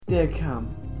Dear Cam,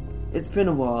 it's been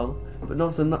a while, but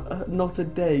not a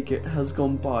day has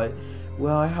gone by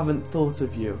where I haven't thought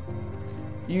of you.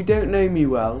 You don't know me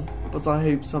well, but I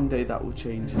hope someday that will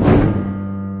change.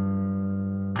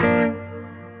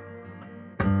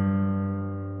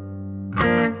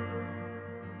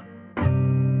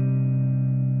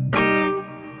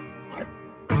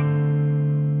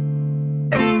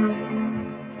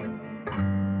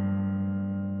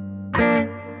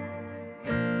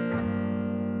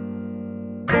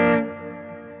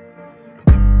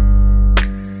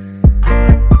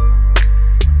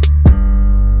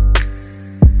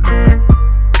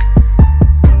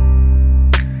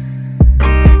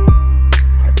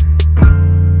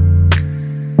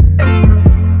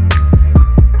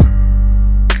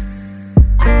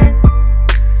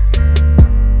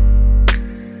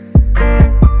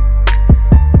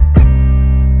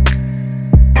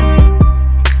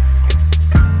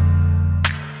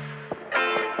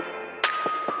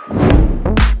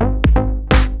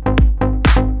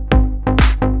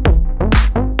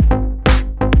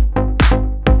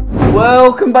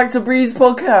 Welcome back to Breeze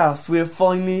Podcast. We're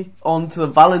finally on to the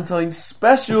Valentine's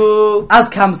special. As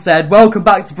Cam said, welcome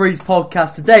back to Breeze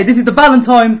Podcast today. This is the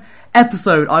Valentine's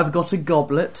episode. I've got a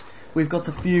goblet. We've got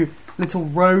a few little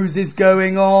roses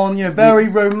going on. You know, very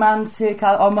romantic,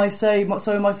 I might say,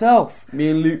 so myself. Me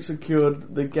and Luke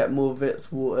secured the Get More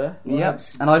Vits water. Yep,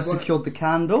 and I secured the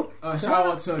candle. Shout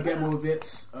out to Get More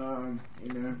Vits. You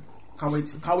know, can't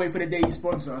wait for the day you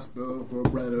sponsor us,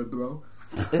 bro.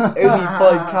 It's only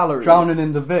 5 calories. Drowning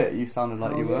in the vit, you sounded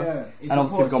like you were. Yeah. And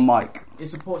obviously we've got Mike. It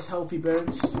supports healthy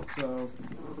bones, so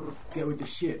get with the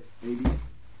shit, baby.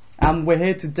 And we're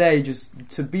here today just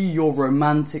to be your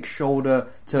romantic shoulder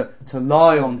to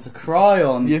lie on, to cry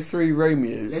on. Your 3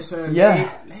 Romeos. Listen, yeah.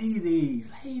 ladies,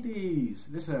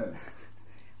 listen.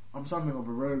 I'm something of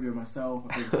a Romeo myself.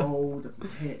 I've been told,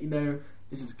 you know,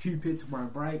 this is Cupid to my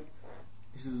right.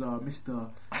 This is Mr.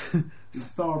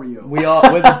 Lothario. We're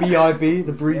the B.I.B.,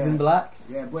 the Breeze in Black.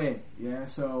 Yeah, boy. Yeah,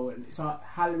 so it's our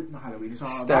Halloween. It's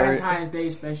our Stereo. Valentine's Day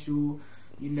special.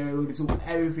 You know, it's all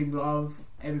everything love,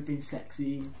 everything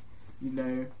sexy. You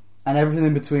know, And everything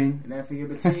in between. and everything in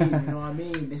between. You know what I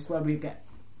mean? This is where we're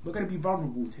gonna be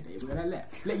vulnerable today. We're gonna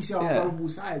let you see our vulnerable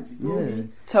sides. You feel me?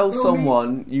 Tell Feel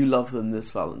someone you love them this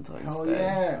Valentine's Hell Day.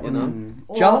 yeah. You know?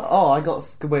 Or- I got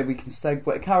a good way we can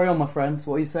segue. Carry on, my friends.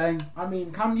 What are you saying? I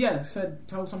mean,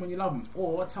 tell someone you love them,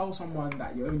 or tell someone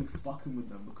that you're only fucking with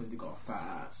them because they got a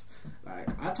fat ass. Like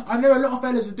I know a lot of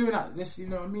fellas are doing that. This, you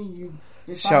know what I mean?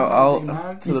 Shout out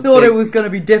man. to You the thought big- it was going to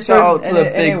be different. Shout out to and the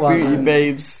it big wasn't. beauty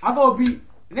babes. I gotta be.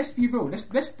 Let's be real. Let's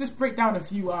break down a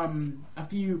few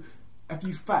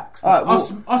facts. Alright,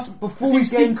 us Before a we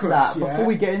few get into secrets, that, yeah? before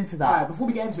we get into that, Alright, before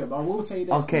we get into it, but I will tell you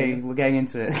this. okay, yeah, we're getting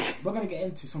into it. we're gonna get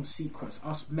into some secrets.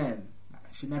 Us men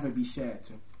should never be shared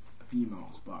to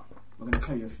females, but we're gonna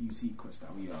tell you a few secrets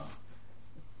that we are.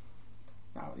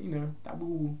 Now, you know that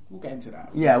we'll get into that.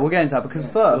 Yeah, we'll get into that because Yeah.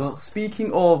 first,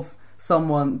 speaking of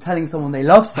telling someone they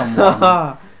love someone,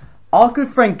 our good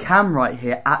friend Cam right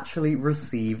here actually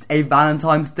received a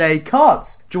Valentine's Day card.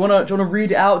 Do you wanna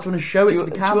read it out? Do you wanna show it to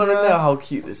the Do you camera? want to know how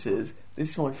cute this is?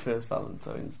 This is my first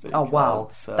Valentine's Day. Oh wow,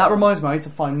 card, so that reminds me. I need to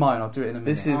find mine. I'll do it in a minute.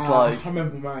 This is like, I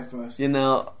remember mine first. you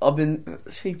know, I've been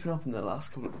shaping up in the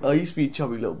last couple. I used to be a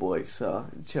chubby little boy, so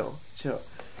chill.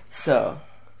 So,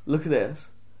 look at this.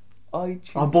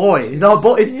 Our boy. It's our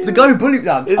boy. It's the guy who bullied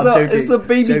me. It's the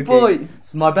baby boy.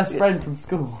 It's my best friend from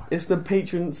school. It's the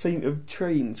patron saint of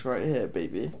trains right here,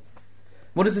 baby.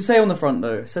 What does it say on the front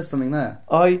though? It says something there.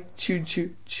 I choose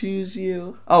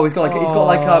you. Oh, he's got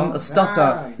a stutter.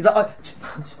 right. He's like,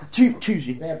 choose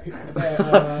you.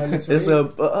 It's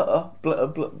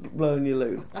blowing your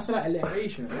load. That's like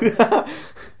alliteration. Right? That's a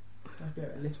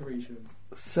bit of alliteration.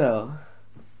 So,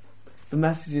 the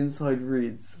message inside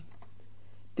reads,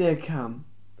 "Dear Cam,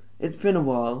 it's been a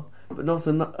while, but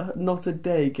not a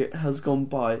day has gone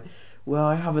by where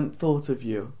I haven't thought of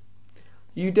you.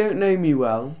 You don't know me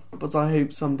well, but I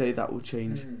hope someday that will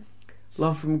change.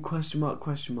 Love from ?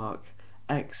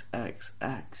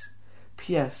 XXX.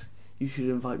 P.S. You should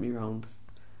invite me round.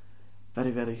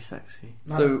 Very, very sexy."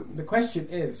 Now, So- the question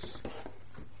is,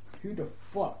 who the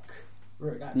fuck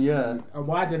wrote that? Yeah. shit? And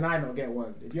why did I not get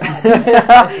one? If you're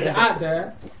out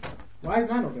there, why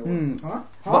did I not get one? Huh?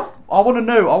 But I want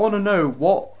to know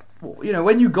what, you know,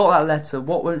 when you got that letter,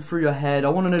 what went through your head. I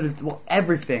want to know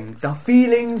everything, the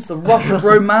feelings, the rush of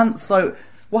romance. So,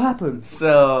 what happened?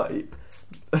 So,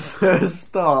 for a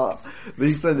start,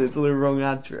 they sent it to the wrong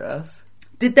address.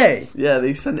 Did they? Yeah,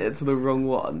 they sent it to the wrong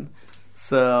one.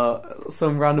 So,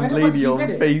 some random Where the fuck did lady you on get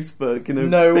it? Facebook in a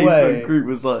No Facebook way. group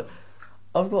was like,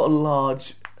 "I've got a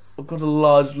large I've got a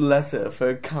large letter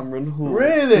for Cameron Hall.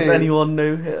 Really? Does anyone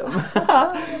know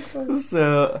him?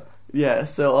 So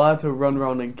I had to run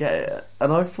around and get it,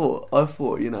 and I thought,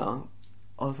 you know,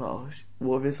 I was like, oh,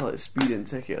 what if it's like a speeding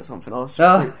ticket or something? I was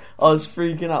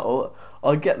freaking out.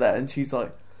 I get there, and she's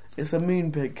like, it's a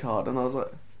Moonpig card, and I was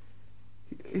like,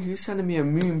 who's sending me a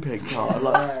Moonpig card?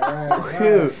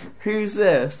 Like, who's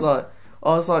this? Like,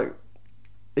 I was like,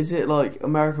 is it like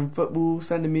American football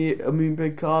sending me a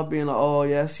Moonpig card, being like, oh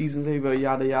yeah, season's over,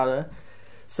 yada yada.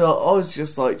 So I was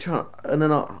just like trying, and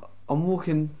then I'm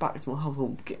walking back to my house,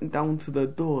 I'm getting down to the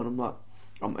door, and I'm like,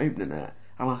 I'm opening it,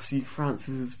 and I see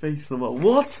Francis's face, and I'm like,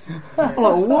 what? I'm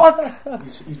like, what?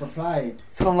 He's replied.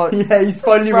 So I'm like, yeah, he's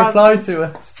finally replied to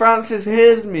us. Francis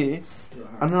hears me,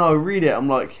 and then I read it, I'm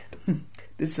like,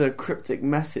 this is a cryptic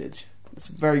message. It's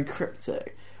very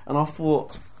cryptic, and I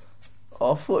thought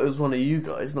it was one of you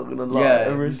guys. Not gonna lie. Yeah,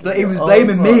 he was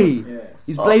blaming me. Yeah.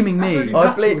 He's blaming me.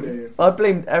 Really I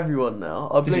blamed everyone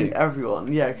now. I blamed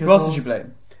everyone. Yeah. Who else did you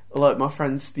blame? Like my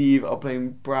friend Steve. I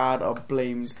blamed Brad. I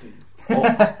blamed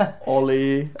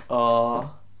Ollie. I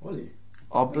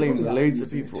blamed loads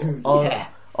of people. Yeah.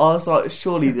 I was like,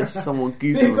 surely this is someone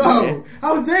goofing. Big O!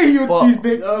 How dare you accuse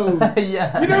Big O?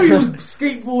 Yeah. You know he was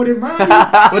skateboarding, man.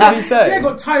 What did he say? He ain't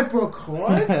got time for a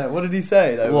card. What did he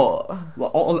say though?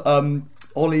 What?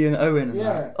 Ollie and Owen. And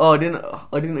that. Oh, I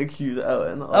didn't accuse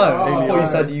Owen. I thought you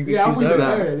said you accused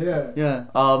Owen. Yeah.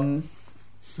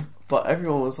 But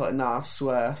everyone was like, nah, I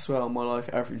swear on my life,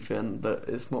 everything, that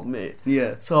it's not me.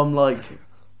 Yeah. So I'm like,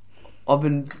 I've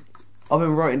been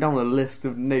writing down a list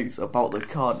of notes about the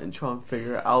card and trying to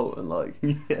figure it out, and like,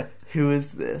 who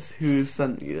is this? Who has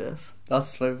sent you this?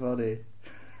 That's so funny.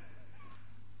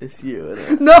 It's you,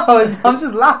 isn't it? No, I'm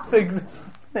just laughing. It's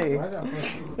funny. Why is that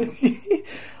funny?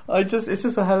 It's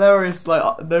just a hilarious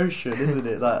like notion, isn't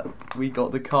it? That we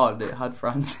got the card and it had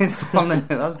Francis on it.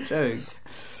 That's jokes.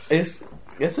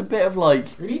 It's a bit of like,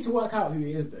 we need to work out who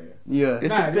he is though. Yeah.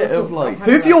 It's a bit of like,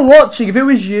 if you're watching, if it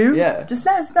was you, yeah, just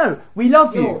let us know. We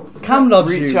love you. Cam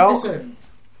loves you. Reach out. Listen,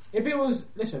 if it was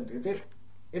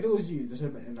you, just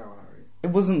admit it now, Harry. It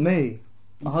wasn't me.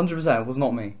 100%. It was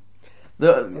not me.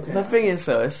 The thing is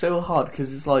though, it's so hard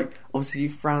because it's like, obviously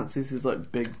Francis is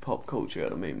like big pop culture at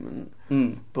the moment,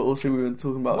 but also we were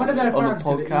talking about on the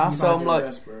podcast. So I'm like,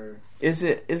 is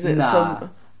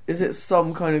it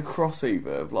some kind of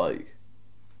crossover of like?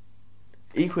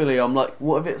 Equally, I'm like,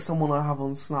 what if it's someone I have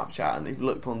on Snapchat and they've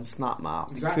looked on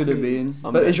SnapMap? Exactly. Could have been.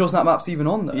 But is your SnapMaps even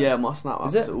on there? Yeah, my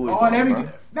SnapMap is always on. There we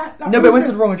go. No, but it went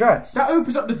to the wrong address. That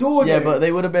opens up the door. Yeah, though. but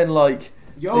they would have been like,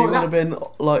 they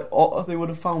would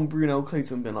have found Brunel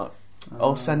Clayton and been like,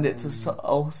 I'll send it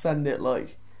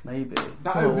like. Maybe.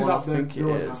 That opens up the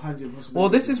door to 100%. Well,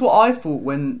 this is what I thought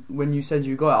when you said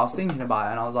you got it. I was thinking about it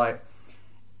and I was like,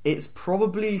 it's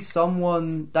probably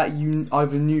someone that you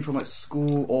either knew from like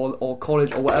school or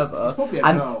college or whatever. It's probably a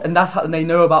girl. And that's how they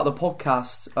know about the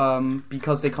podcast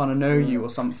because they kind of know you or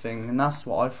something. And that's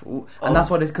what I thought. And that's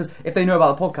what it's because if they know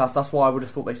about the podcast, that's why I would have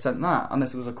thought they sent that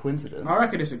unless it was a coincidence. I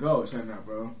reckon it's a girl saying that,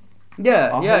 bro.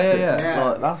 Yeah.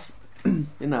 Like, that's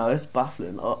it's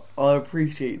baffling. I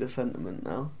appreciate the sentiment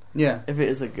now. Yeah. If it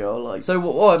is a girl, like. So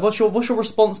what's your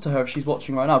response to her if she's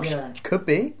watching right now? Yeah. She could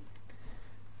be.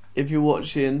 If you're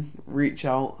watching, reach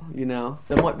out,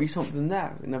 there might be something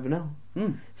there, you never know.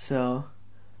 So,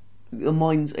 the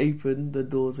mind's open, the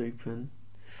door's open.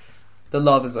 The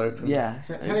love is open. Yeah,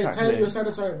 Tell her you'll send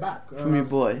us something back. From your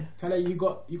boy. Tell her you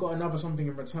got another something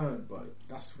in return, but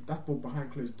that's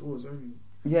behind closed doors only.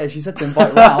 Yeah, she said to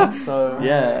invite round, so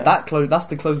yeah. That's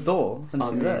the closed door. And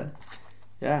she's there.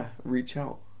 Yeah, reach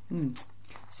out.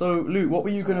 So, Luke, what were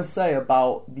you going to say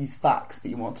about these facts that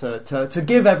you want to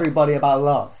give everybody about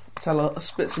love?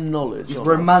 Spit some knowledge. These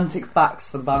romantic facts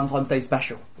for the Valentine's Day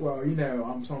special. Well,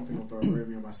 I'm something of a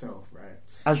Romeo myself, right?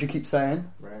 As you keep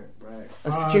saying. Right.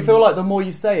 Do you feel like the more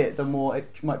you say it, the more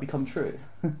it might become true?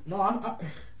 No, I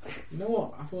you know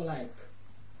what? I feel like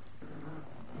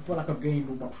I've gained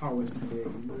all my powers today.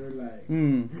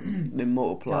 They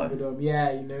multiply.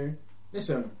 Yeah,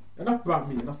 Listen, enough about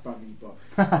me. But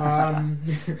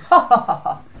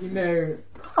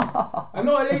a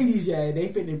lot of ladies, they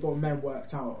think they've got men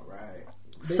worked out, right?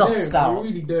 Sussed out. They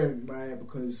really don't, right?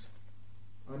 Because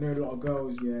I know a lot of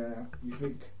girls, you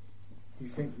think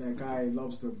their guy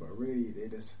loves them, but really they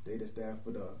just there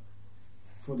for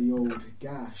the old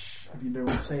gash, if you know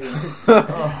what I'm saying.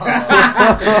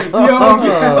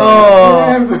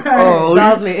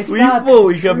 Sadly, it's we sad. We thought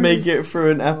we could make it through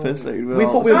an episode. We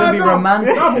thought we were going to be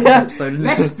romantic in this episode.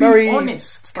 Let's be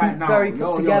honest right now. Very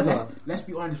put together. Let's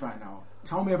be honest right now.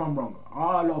 tell me if I'm wrong.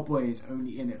 Are a lot of boys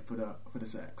only in it for the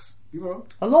sex? You know?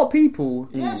 A lot of people.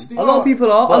 Yes, they A lot of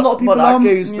people are. But, a lot of people but that are.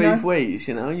 goes you both know, ways,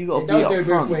 you know. You got It to be does go up both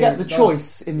front. you ways. get the It does-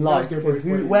 choice in it does life go of both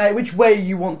who, ways. which way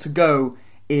you want to go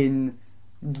in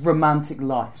romantic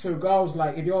life. So girls,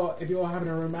 like, if you're having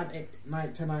a romantic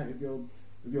night tonight with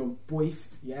your boyf,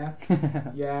 yeah,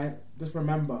 yeah, just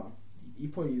remember, he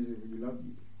probably doesn't really love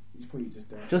you. He's probably just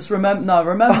there. Just remember. No,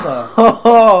 remember.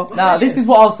 Just Now, say this it. is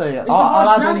what I'll say. It's I'll add the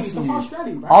on harsh reality. It's to the you. harsh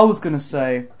reality, right? I was gonna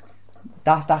say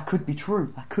that could be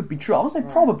true. That could be true. I would say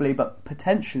Right. probably, but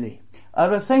potentially.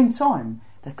 At the same time,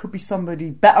 there could be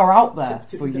somebody better out there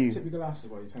Tip for your- you. Tip your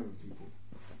glasses while you're telling people.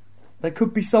 There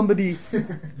could be somebody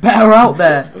better out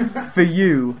there for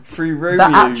you Free Romeos.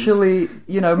 that actually,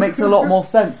 makes a lot more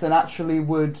sense and actually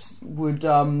would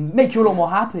make you a lot more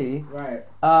happy. Right.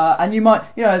 And you might,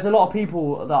 there's a lot of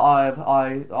people that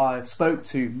I've spoke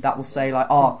to that will say like,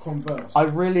 Converse.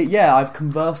 I've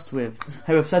conversed with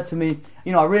who have said to me,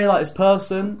 I really like this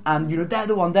person, and they're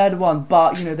the one,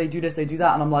 but they do this, they do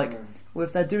that, and I'm like, well,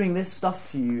 if they're doing this stuff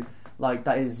to you, like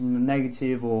that is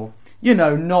negative or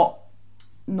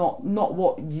not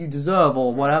what you deserve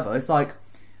or whatever. It's like,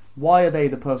 why are they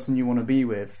the person you want to be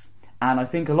with? And I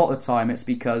think a lot of the time it's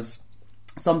because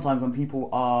sometimes when people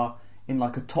are in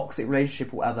like a toxic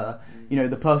relationship or whatever,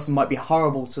 the person might be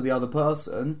horrible to the other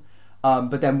person,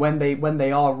 but then when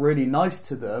they are really nice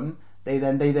to them, they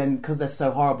then because they're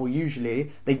so horrible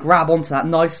usually, they grab onto that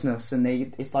niceness and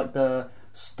it's like the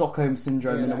Stockholm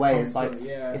syndrome in a way. It's like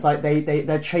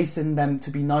they're chasing them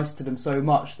to be nice to them so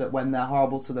much that when they're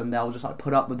horrible to them, they'll just like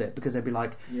put up with it because they'd be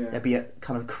like they'd be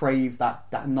kind of crave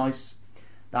that nice,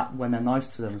 that when they're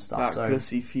nice to them and stuff. That so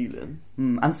gussy feeling.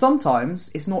 and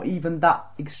sometimes it's not even that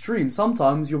extreme.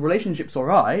 Sometimes your relationship's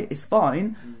alright, it's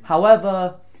fine.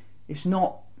 However, it's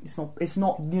not it's not it's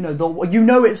not the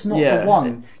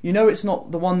one. It's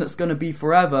not the one that's going to be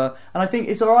forever. And I think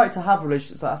it's alright to have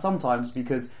relationships like that sometimes,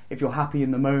 because if you're happy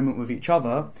in the moment with each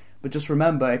other, but just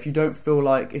remember, if you don't feel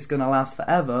like it's going to last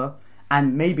forever,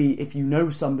 and maybe if you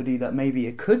know somebody that maybe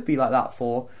it could be like that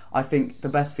for, I think the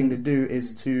best thing to do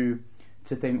is to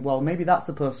think, well, maybe that's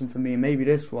the person for me, and maybe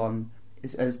this one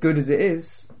is as good as it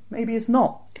is, maybe it's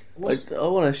not. I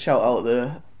want to shout out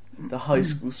the high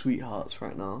school sweethearts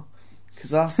right now,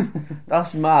 because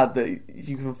that's mad that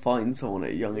you can find someone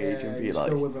at a young age and be you're like,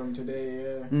 still with them today.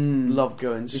 Yeah. love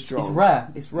going strong.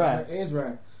 It's rare. It is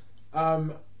rare.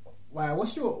 Wow,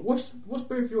 what's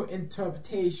both your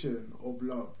interpretation of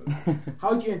love?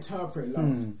 How do you interpret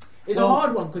love? It's a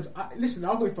hard one because listen,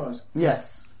 I'll go first.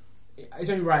 Yes, it's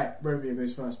only right. Romeo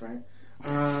goes first, right?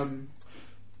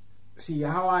 See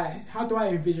how do I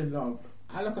envision love?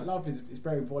 I look at love as it's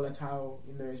very volatile.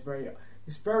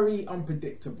 It's very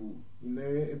unpredictable.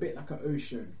 A bit like an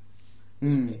ocean.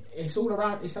 It's all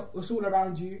around. It's all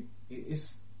around you.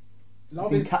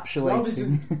 Love is encapsulating. Love is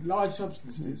large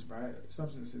substances, right?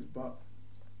 But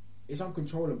it's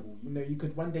uncontrollable.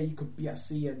 One day you could be at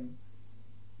sea and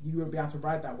you won't be able to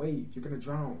ride that wave. You're gonna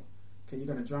drown. Okay, you're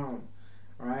gonna drown,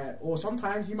 right? Or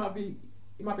sometimes you might be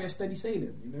a steady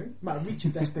sailing. You might reach a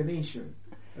destination.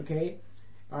 Okay,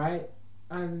 all right.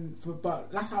 But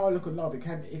that's how I look at love. It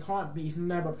can't be. It's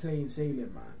never plain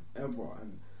sailing, man, ever.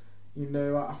 And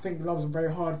I think love is a very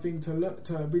hard thing to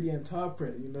really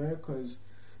interpret. Because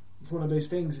it's one of those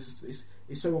things.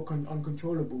 It's so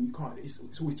uncontrollable. You can't.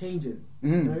 It's always changing.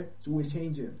 It's always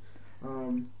changing.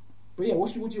 But yeah,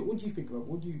 what do you think of?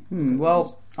 What do you?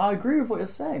 Well, I agree with what you're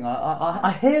saying.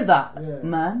 I hear that,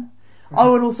 man. I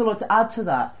would also like to add to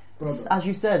that. As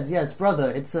you said, yes, brother.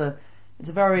 It's a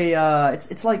very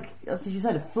it's like, as you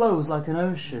said, it flows like an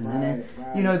ocean, and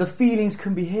the feelings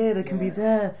can be here, they can be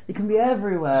there, they can be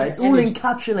everywhere. It's all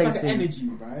encapsulated. It's like energy,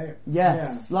 right?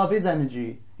 Yes, love is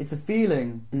energy. It's a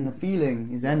feeling, and the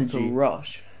feeling is energy.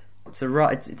 It's a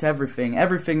rush. It's everything.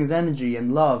 Everything is energy,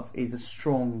 and love is a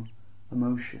strong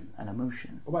emotion. An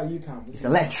emotion. What about you, Cam? It's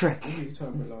electric. What do you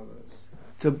interpret love as?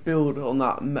 To build on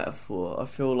that metaphor, I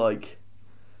feel like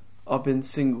I've been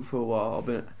single for a while.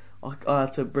 I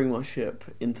had to bring my ship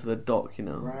into the dock,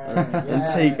 and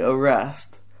take a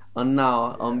rest. And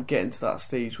now I'm getting to that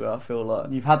stage where I feel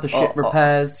like you've had the ship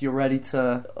repairs. You're ready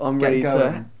to. I'm get ready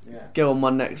going. to go on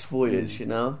my next voyage.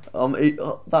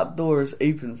 That door is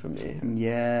open for me.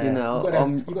 Yeah. You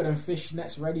got them fish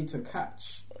nets ready to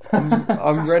catch.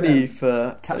 I'm ready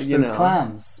for catch those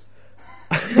clams.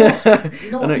 An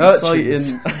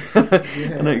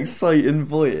exciting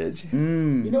voyage. You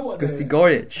know what? Gusty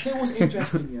voyage. Say what's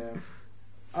interesting.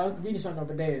 I was reading something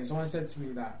the other day, and someone said to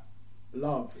me that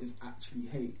love is actually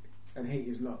hate, and hate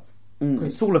is love.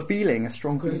 It's all a feeling, a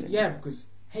strong feeling. Yeah, because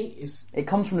hate is. It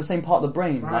comes from the same part of the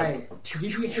brain. Right.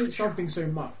 Did you hate something so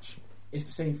much it's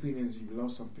the same feeling as you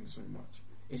love something so much.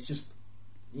 It's just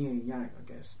yin and yang,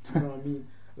 I guess. Do you know what I mean?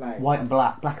 Like White and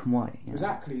black, black and white. Yeah.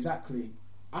 Exactly.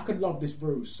 I could love this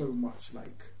rose so much,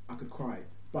 like I could cry,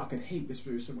 but I could hate this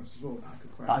rose so much as well that I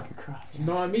could cry. I could cry. Do you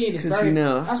know what I mean? It's 'Cause very. you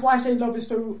know- That's why I say love is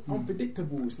so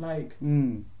unpredictable. It's like,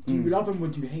 do you love them or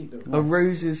do you hate them? A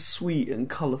rose is sweet and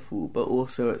colourful, but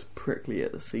also it's prickly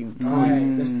at the same time.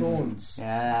 Right, there's thorns.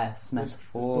 Yes, There's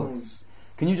metaphors. thorns.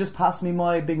 Can you just pass me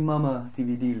my Big Mama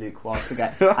DVD, Luke, while I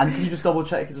forget? And can you just double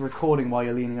check it's recording while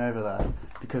you're leaning over there?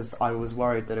 Because I was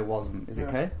worried that it wasn't. Is it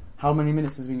okay? How many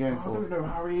minutes has it been going I for? don't know,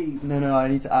 Harry. No, I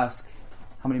need to ask.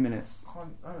 How many minutes?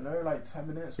 I don't know, like 10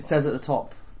 minutes. It says at the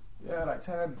top. Yeah, like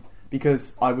 10.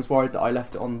 Because I was worried that I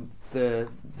left it on the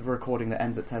recording that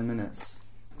ends at 10 minutes.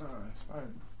 No, it's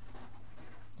fine.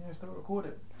 Yeah, still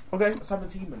recorded. Okay.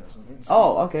 17 minutes, I think.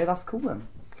 Oh, okay, that's cool then.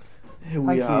 Here we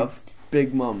Thank you. have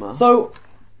Big Mama. So,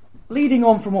 leading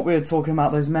on from what we were talking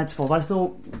about, those metaphors, I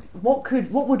thought,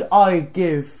 what would I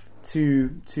give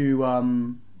to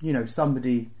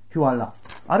somebody who I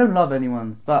loved? I don't love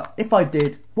anyone, but if I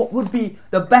did, what would be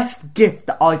the best gift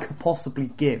that I could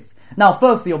possibly give? Now,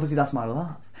 firstly, obviously, that's my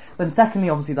love. Then secondly,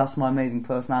 obviously, that's my amazing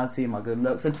personality and my good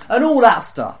looks and all that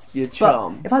stuff. Your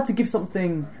charm. But if I had to give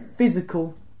something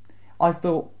physical, I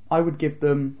thought I would give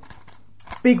them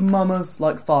big mamas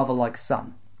like father, like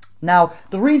son. Now,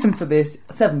 the reason for this,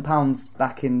 £7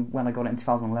 back in when I got it in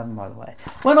 2011, by the way.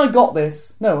 When I got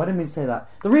this, no, I didn't mean to say that.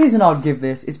 The reason I'd give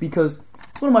this is because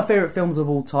it's one of my favourite films of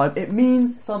all time. It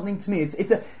means something to me.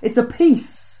 It's a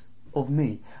piece of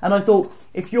me. And I thought,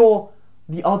 if you're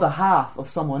the other half of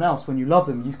someone else, when you love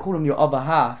them, you call them your other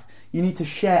half, you need to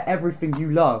share everything you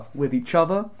love with each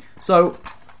other. So,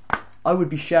 I would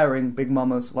be sharing big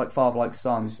mamas like father, like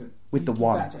son. Listen, with the give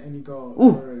one. that to any girl,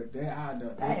 Ooh. bro. They're out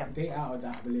of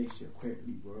that relationship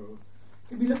quickly, bro.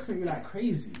 They'd be looking at you like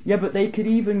crazy. Yeah, but they could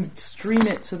even stream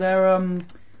it to their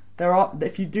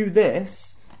if you do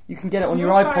this, you can get it So on your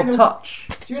your sign iPod of- Touch.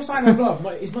 So your sign of love,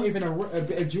 it's not even a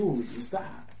bit of jewelry. It's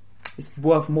that. It's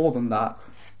worth more than that.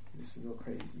 Listen, you're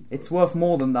crazy. Bro. It's worth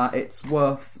more than that. It's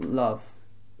worth love.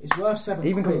 It's worth £7. It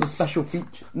even comes with a special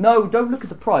feature. No, don't look at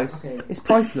the price. Okay. It's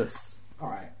priceless. All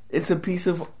right. It's a piece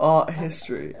of art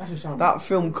history. That's a shambles. That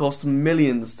film cost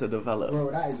millions to develop.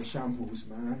 Bro, that is a shambles,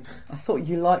 man. I thought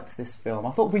you liked this film.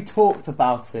 I thought we talked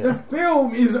about The it.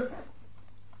 film is,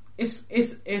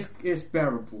 it's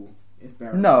bearable. It's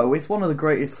bearable. No, it's one of the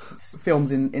greatest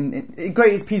films in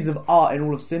greatest pieces of art in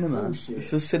all of cinema. Bullshit.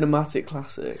 It's a cinematic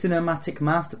classic. Cinematic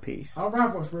masterpiece. I'd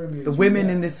rather watch Romeo and The women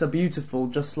Juliet. in this are beautiful,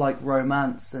 just like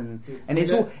romance, and They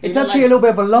it's look- all. they It's look actually like- a little bit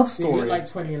of a love They look story, like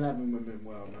 2011 women,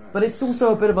 well, man. but it's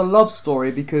also a bit of a love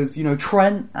story because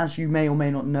Trent, as you may or may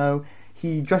not know,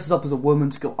 he dresses up as a woman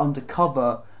to go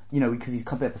undercover, because he's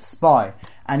a bit of a spy,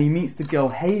 and he meets the girl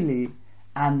Hayley,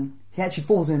 and he actually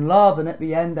falls in love, and at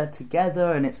the end they're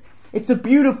together, and it's a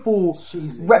beautiful It's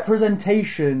cheesy.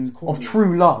 representation It's corny. of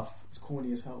true love. It's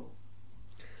corny as hell.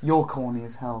 You're corny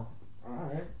as hell,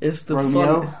 Alright. It's the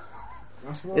Romeo. fun-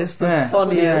 That's what. It's the Yeah. that's what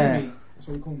you funniest. call me. That's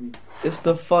what you call me. It's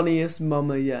the funniest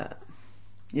mama yet.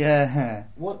 Yeah,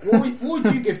 What would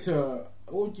you give to?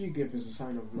 What would you give as a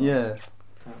sign of love? yeah.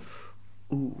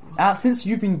 Ooh. Since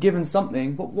you've been given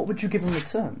something, what would you give in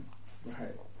return?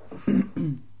 Right.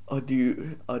 I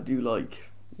do like,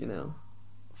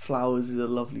 flowers is a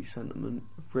lovely sentiment.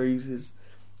 Roses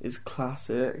is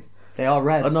classic. They are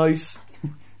red. A nice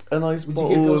Would you give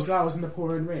bottle those of flowers in the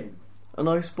pouring rain?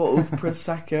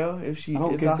 prosecco if I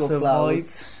don't if give that's good her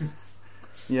flowers. vibe.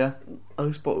 Yeah. A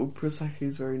nice bottle of prosecco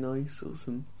is very nice, or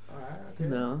some Alright,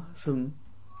 okay. some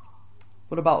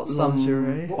What about some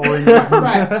lingerie. orange?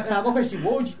 Right. Now, one question.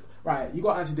 What would you? Right. You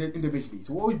got to answer it individually.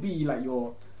 So, what would be like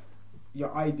your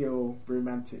ideal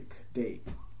romantic date?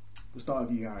 We'll start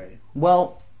with you, Harry.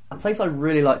 Well, a place I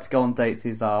really like to go on dates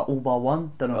is All Bar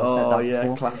One. Don't know if I said Oh that yeah,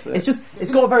 before. classic.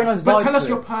 It's got a very nice vibe. But tell us to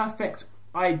your it. perfect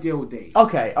ideal date.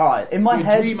 Okay, all right. In my Your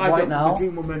head dream right ideal, now, the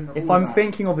dream woman. if all I'm that.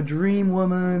 thinking of a dream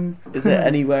woman, Is it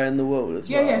anywhere in the world as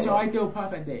well? Yeah, it's your ideal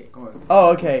perfect date. Go on.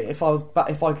 oh, okay. If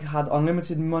I had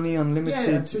unlimited money, Yeah,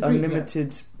 it's a dream,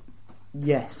 unlimited,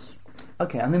 yes.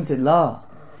 Okay, unlimited love.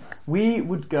 We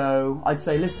would go. I'd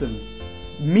say, listen,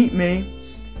 meet me.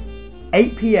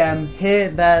 8 p.m. here,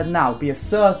 there, now. Be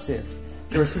assertive.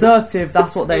 If you're assertive,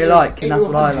 that's what they like, and that's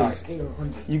what I like.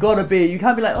 You gotta be. You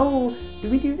can't be like, oh, do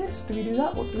we do this? Do we do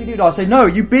that? What do we do? No, I say, no.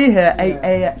 You be here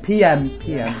 8 p.m.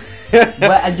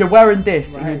 And you're wearing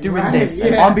this, and you're doing this,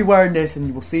 and I'll be wearing this, and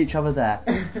you will see each other there.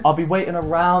 I'll be waiting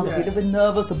around. I'll be a bit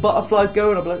nervous. The butterflies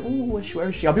going. I'll be like, oh, where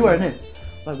is she? I'll be wearing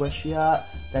this. Like, where's she at?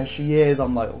 There she is.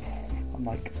 I'm like, oh, I'm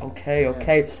like,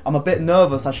 okay. I'm a bit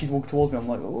nervous as she's walking towards me. I'm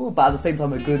like, oh, but at the same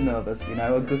time, a good nervous, you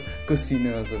know, a gusty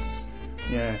nervous.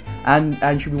 Yeah,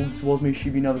 and she'll be walking towards me.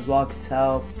 She'll be nervous as well. I could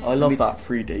tell. I love that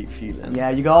pre-date feeling. Yeah,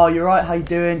 you go, oh, you're right. How you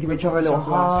doing? Give each other a little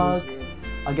hug.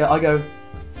 I go.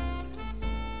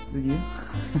 Is it you?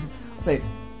 I say,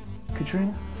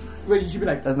 Katrina. Wait, you should be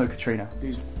like, there's no Katrina.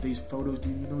 These photos do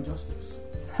you no justice.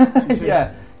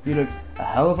 Yeah, you look a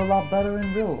hell of a lot better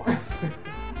in real life.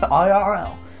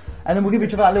 IRL. And then we'll give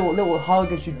each other that little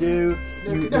hug as you do,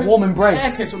 the warm embrace.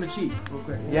 Air kiss on the cheek, real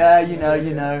quick. Yeah, you know,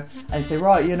 and you say,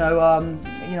 right,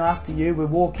 after you, we'll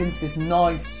walk into this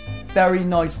nice, very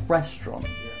nice restaurant,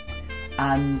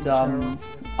 and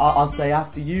I'll say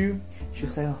after you. She'll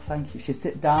say, oh, thank you. She'll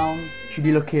sit down. She'll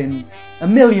be looking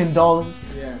 $1 million.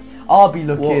 Yeah. I'll be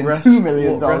looking $2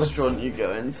 million. What restaurant you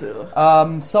go into?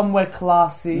 Somewhere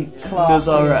classy.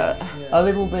 Nazareth. Yeah. A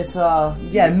little bit,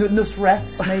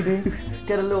 Nusret maybe.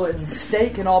 Get a little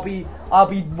steak, and I'll be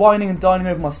whining and dining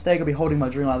over my steak. I'll be holding my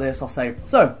drink like this. I'll say,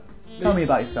 so, tell me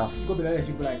about yourself. You've got to be like this.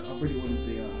 You'll be like, I really wanted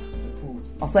the prawn.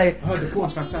 I'll say, I heard the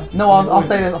prawn's fantastic. No, I'll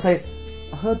say this. I'll say,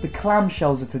 I heard the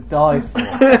clamshells are to die for.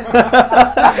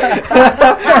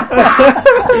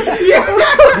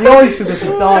 The oysters are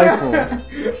to die for.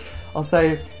 I'll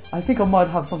say, I think I might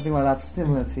have something like that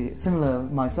similar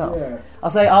myself. Yeah.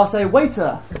 I'll say,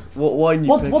 waiter. What wine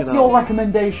you picking What's up? your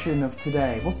recommendation of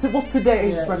today? What's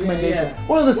today's recommendation? Yeah.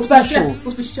 What are the specials?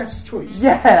 What's the chef's choice?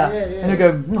 Yeah. And you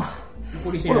go.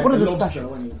 What are the lobster,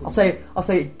 specials? I'll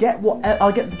say get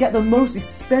the most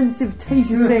expensive,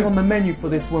 tastiest thing on the menu for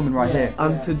this woman right here.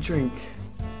 And to drink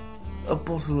a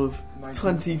bottle of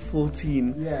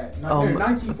 2014. Yeah,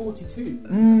 1942.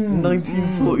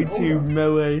 1942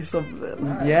 Moët something.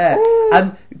 Right. Yeah,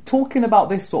 and talking about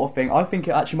this sort of thing, I think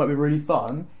it actually might be really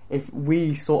fun if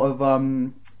we sort of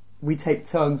we take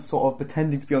turns sort of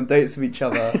pretending to be on dates with each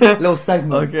other. Little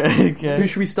segment. Okay. Who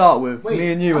should we start with? Wait,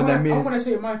 me and you, and then me. I want to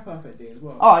say my perfect day as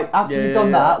well. Alright, after you've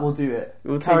done that, we'll do it.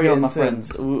 We'll carry on, my friends.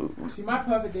 See, my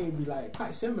perfect day would be like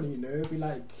quite similar, you know. It'd be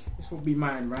like, this would be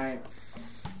mine, right?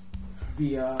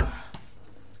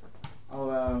 I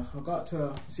got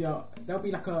to see how there'll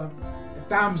be like a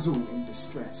damsel in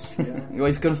distress. Yeah? You're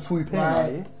always gonna swoop in, right. are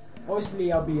you?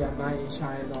 Obviously, I'll be a knight in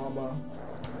shining armor.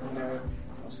 You know,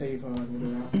 I'll save her and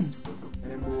all that. And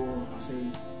then I'll say,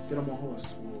 get on my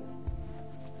horse.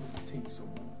 Let's take you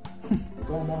somewhere.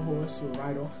 Go on my horse. We'll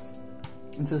ride off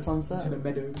into the sunset, into the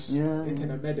meadows. Yeah. Into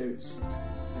the meadows.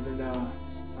 And then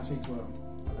I say to her,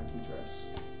 I like your dress.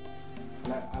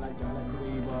 I like the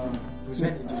way you've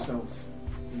presented yourself.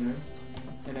 You know.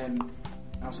 And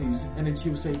then she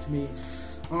will say to me,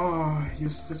 "Oh, you're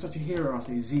such a hero." I'll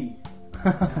say, "Z,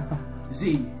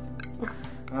 Z,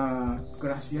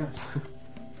 gracias,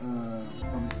 and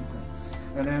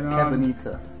then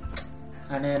Bonita.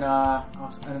 And then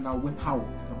I'll whip out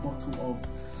a bottle of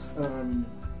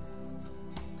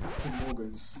Captain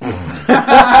Morgan's.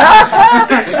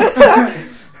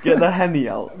 Get the Henny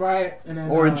out. Right, and then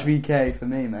Orange VK for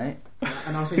me, mate.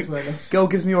 And I'll say to her, girl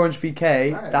gives me Orange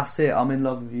VK, right. That's it, I'm in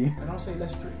love with you. And I'll say,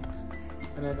 let's drink.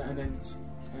 And then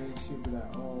she'll be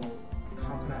like, oh,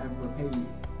 how can I ever repay you?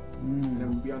 And then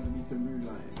we'll be underneath the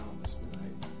moonlight, and I'll just be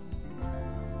like,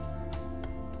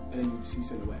 and then you'd see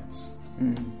silhouettes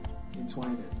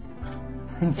entwining.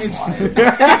 The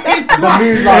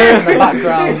moonlight in the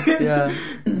background, yeah.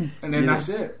 And then that's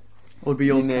it. What would be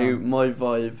yours? My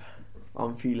vibe,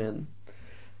 I'm feeling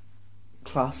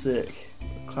classic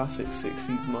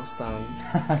 60s Mustang.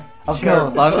 Of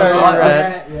course,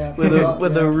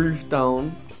 with a roof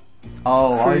down.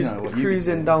 Oh, I know.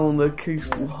 Cruising down the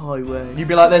coastal highway. You'd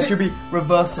be like this. You'd be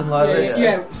reversing like this.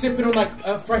 Yeah, sipping on like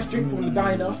a fresh drink from the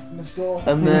diner in the store.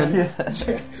 And then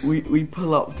we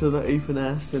pull up to the open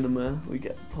air cinema. We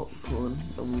get popcorn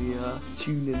and we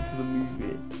tune into the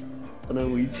movie. And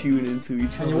then we tune into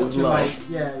each other's love.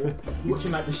 You're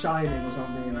watching like The Shining or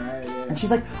something, right? Yeah. And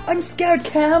she's like, "I'm scared,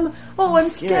 Cam. Oh, I'm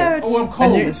scared. Oh, I'm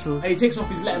cold." And he takes off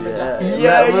his Letterman jacket.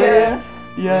 Yeah.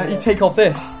 You take off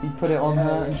this. You put it on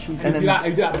her, and she. And then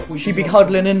do that before she'd be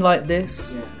huddling in like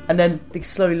this, and then they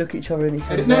slowly look at each other in each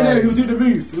other's eyes. No, he'll do the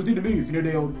move. You know,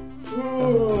 the old.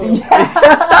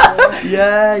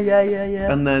 Yeah.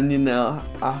 And then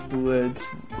afterwards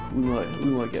we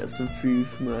might get some food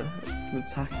from the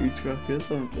taco truck or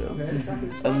something. Okay,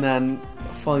 and then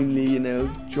finally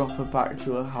drop her back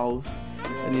to her house.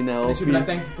 And I'll be like,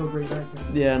 "Thank you for a great night."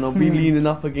 Yeah, and I'll be leaning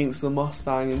up against the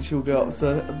Mustang, and she'll go up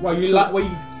to. Well, you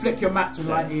flick your match and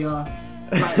light a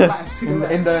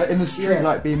cigarette in the street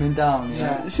light beaming down.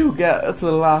 Yeah. She'll get to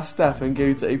the last step and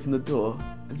go to open the door,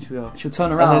 She'll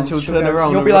turn around. And then she'll turn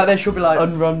around. You'll be like this. She'll be like,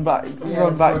 and run back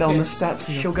down the steps.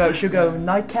 She'll go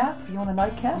nightcap. You want a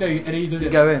nightcap? No, and then he does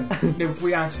this. Go in. No, before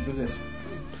he answers, does this.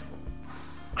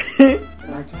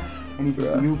 Nightcap. Anything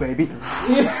for you, baby.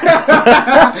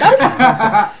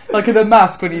 Like in the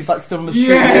mask when he's like still on the street.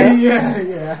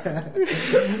 Yeah.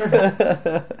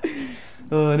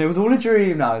 And it was all a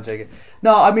dream. No, I'm joking.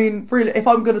 No, I mean, really, if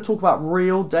I'm going to talk about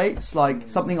real dates, like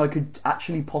something I could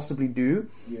actually possibly do,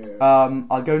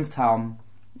 I'd go into town.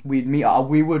 We'd meet.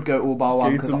 We would go all bar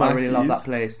one because I really love that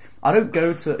place. I don't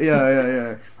go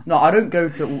to No, I don't go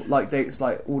to like dates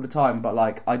like all the time, but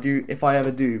like I do. If I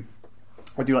ever do,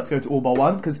 I do like to go to all bar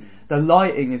one because the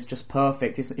lighting is just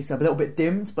perfect. It's a little bit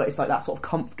dimmed, but it's like that sort of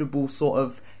comfortable sort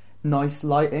of nice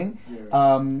lighting.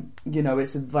 You know,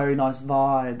 it's a very nice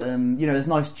vibe. You know, there's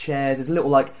nice chairs. There's a little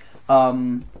like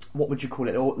what would you call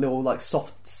it? Little like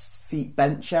soft seat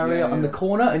bench area on the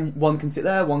corner, and one can sit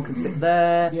there, one can sit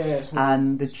there.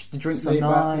 And the drinks are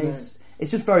nice.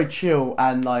 It's just very chill,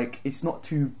 and like it's not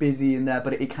too busy in there,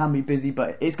 but it can be busy.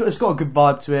 But it's got a good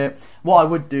vibe to it. What I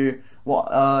would do,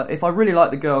 if I really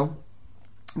like the girl,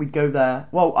 we'd go there.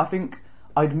 Well, I think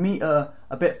I'd meet her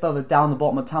a bit further down the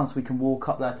bottom of town so we can walk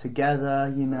up there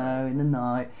together, you know, in the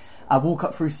night. I'd walk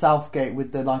up through Southgate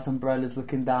with the nice umbrellas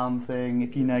looking down thing,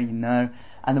 if you know, you know.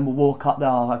 And then we'll walk up there,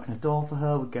 I'll open a door for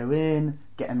her, we'll go in,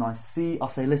 get a nice seat. I'll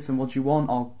say, listen, what do you want?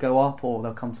 I'll go up, or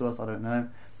they'll come to us, I don't know.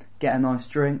 Get a nice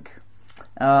drink.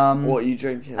 What are you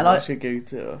drinking? And I should go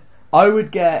to... I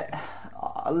would get...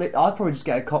 I'd probably just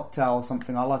get a cocktail or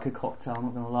something. I like a cocktail, I'm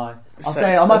not going to lie. I'll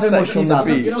say I'm having what she's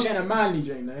having. You're not getting a manly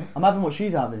drink though. I'm having what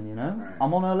she's having, you know? Right.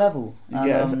 I'm on her level.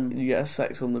 You get a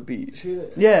sex on the beach.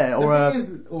 Yeah, or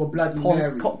or Bloody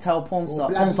Mary. Cocktail porn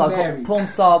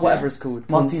star, whatever it's called.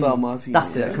 Porn star martini.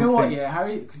 That's it. You know what,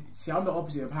 Harry... See, I'm the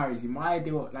opposite of Harry. See, my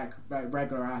ideal, like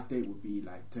regular ass date would be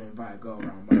like to invite a girl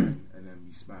around mine and then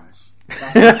we smash.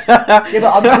 But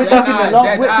we're talking about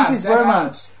love. This is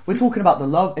romance. We're talking about the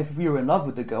love. If you were in love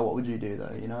with the girl, what would you do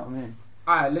though? You know what I mean?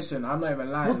 Alright, listen, I'm not even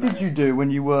lying. What did you do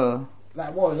when you were?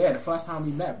 Like, well, yeah, the first time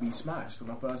we met, we smashed on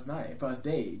our first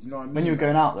date. You know what I mean? When you were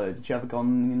going out though, did you ever go on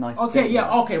a nice date?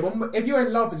 Okay. Well, if you're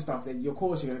in love and stuff, then of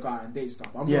course you're gonna go out and date stuff.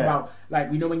 I'm talking about like,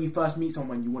 you know, when you first meet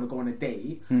someone, you want to go on a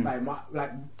date. Like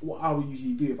what I would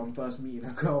usually do if I'm first meeting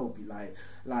a girl would be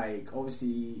like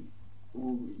obviously.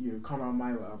 You come around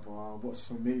my whatever, watch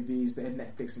some movies, bit of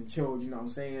Netflix and chill. You know what I'm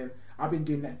saying? I've been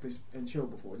doing Netflix and chill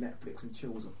before. Netflix and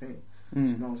chill was a thing. You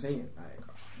know what I'm saying? Like,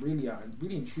 really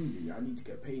and truly, I need to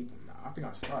get paid from that. I think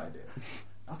I started it.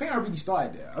 I think I really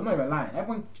started it. I'm not even lying.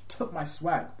 Everyone took my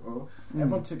swag, bro.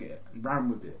 Everyone took it and ran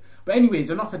with it. But anyways,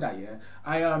 enough of that. Yeah,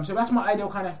 so that's my ideal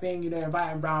kind of thing. You know,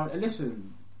 inviting round. And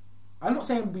listen, I'm not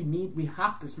saying we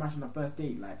have to smash on the first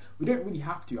date. Like, we don't really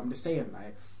have to. I'm just saying,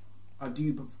 like, I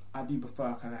do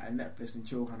prefer kind of a Netflix and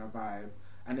chill kind of vibe,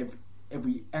 and if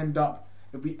we end up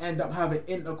having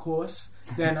intercourse,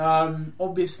 then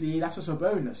obviously that's just a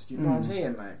bonus. Do you know what I'm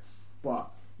saying? Like, but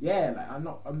yeah, like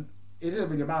it doesn't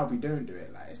really matter if we don't do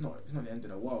it. Like, it's not the end of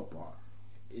the world, but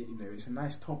you know, it's a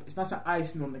nice top. It's nice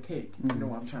icing on the cake. You know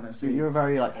what I'm trying to say? You're a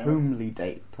very like homely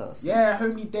date person. Yeah,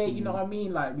 homely date. You know what I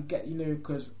mean? Like, we get, you know,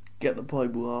 because get the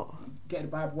Bible out. Get the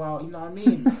Bible out, you know what I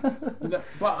mean? You know,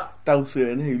 but the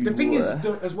thing is,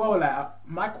 as well, like,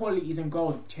 my qualities in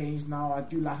girls have changed now. I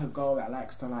do like a girl that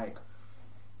likes to like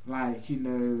you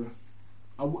know,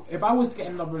 if I was to get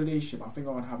in another relationship, I think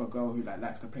I would have a girl who like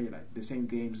likes to play like the same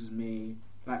games as me,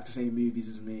 likes the same movies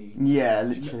as me. Yeah,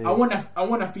 literally. I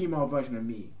want a female version of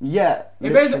me. Yeah,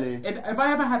 literally. If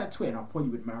I ever had a twin, I probably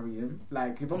would marry him.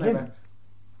 Like, if I'm ever.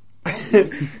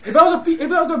 if I had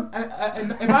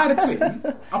a twin,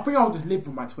 I think I would just live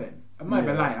with my twin. I'm not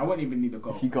even lying. I wouldn't even need a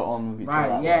girl. If you got on with each other,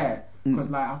 right? Yeah, because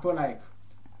like I feel like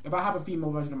if I have a female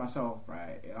version of myself,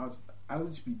 right, I would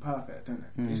just be perfect, isn't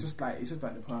it? It's just like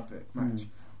the perfect match.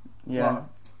 Yeah,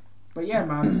 but yeah,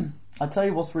 man. I tell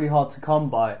you what's really hard to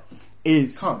come by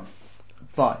is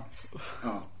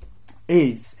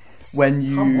is when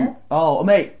you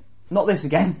mate, not this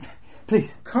again,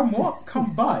 please. Come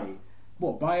by.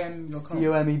 What, buy and your cum?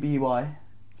 COMEBY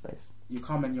space. You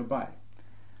come and you buy.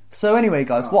 So anyway,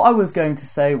 guys, what I was going to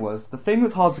say was the thing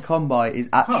that's hard to come by is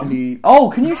actually.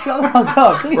 Oh, can you shut the fuck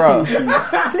up, please? Bro.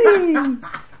 Please.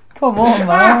 Come on,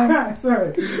 man.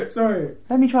 Sorry.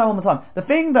 Let me try one more time. The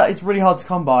thing that is really hard to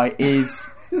come by is.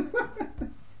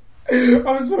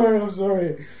 I'm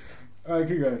sorry. Alright,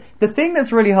 keep going. The thing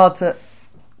that's really hard to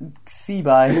see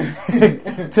by,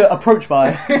 to approach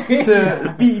by,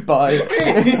 to be by,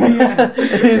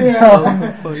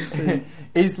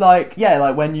 is like, yeah,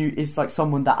 like when you, it's like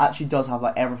someone that actually does have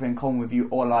like everything in common with you,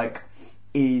 or like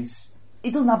is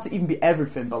it doesn't have to even be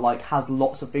everything, but like has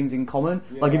lots of things in common.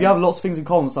 Yeah. Like if you have lots of things in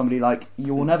common with somebody, like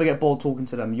you will never get bored talking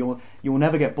to them. You will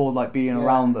never get bored like being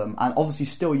around them. And obviously,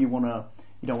 still you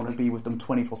don't want to be with them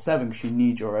 24/7 because you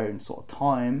need your own sort of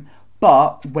time.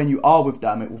 But when you are with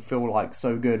them, it will feel like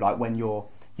so good. Like when you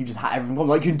just have everything.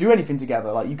 Like you can do anything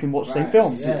together. Like you can watch the same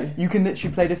films. Yeah. You can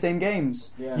literally play the same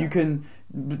games. Yeah. You can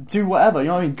do whatever. You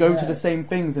know what I mean? Go to the same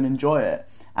things and enjoy it.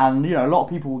 And a lot of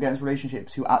people will get into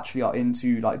relationships who actually are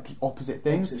into like the opposite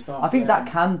things. Opposite stuff, I think that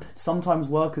can sometimes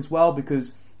work as well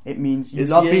because it means you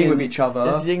It's love yin being and- with each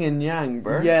other. It's yin and yang,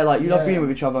 bro. Yeah, like you love Yeah. being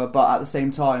with each other, but at the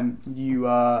same time you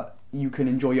can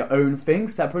enjoy your own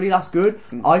things separately. That's good.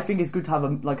 I think it's good to have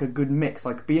a good mix,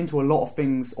 like be into a lot of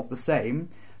things of the same,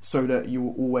 so that you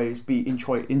will always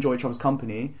enjoy each other's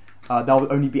company. They'll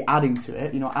only be adding to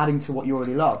it, adding to what you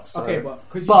already love. So. Okay,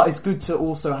 but it's good to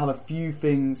also have a few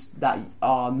things that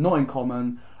are not in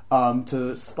common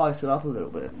to spice it up a little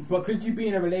bit. But could you be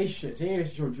in a relationship? Say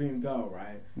this is your dream girl,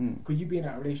 right? Could you be in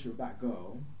that relationship with that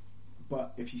girl,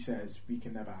 but if she says we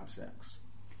can never have sex,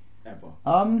 ever?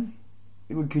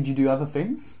 Could you do other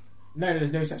things? No,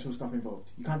 there's no sexual stuff involved.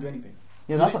 You can't do anything.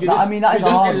 Yeah, that is a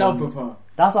hard in love one. with her.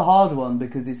 That's a hard one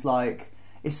because it's like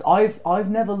I've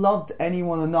never loved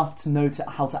anyone enough to know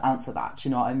how to answer that. Do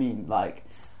you know what I mean? Like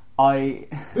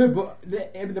But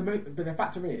the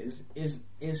factor is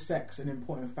sex an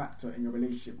important factor in your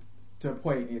relationship? To a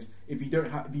point is if you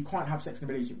can't have sex in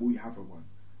a relationship, will you have one?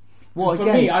 Well, for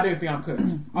me, I don't think I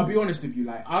could. I'll be honest with you.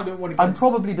 Like I don't want to. I'm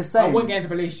probably the same. I wouldn't get into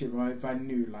a relationship if I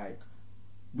knew like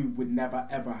we would never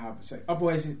ever have sex.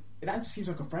 Otherwise, it just seems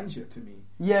like a friendship to me.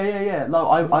 Yeah. No,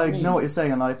 I know what you're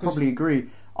saying, and I probably agree.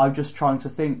 I'm just trying to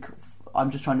think.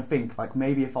 Like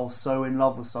maybe if I was so in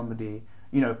love with somebody,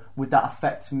 would that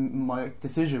affect my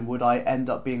decision? Would I end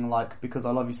up being like, because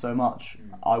I love you so much,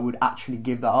 I would actually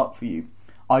give that up for you?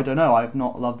 I don't know. I've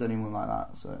not loved anyone like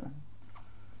that, so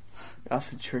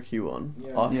That's a tricky one.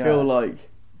 Yeah. I feel like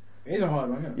it is a hard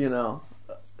one. Isn't it?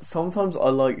 Sometimes I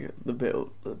like the bit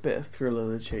of thrill of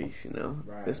the chase.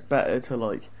 Right. It's better to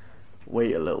like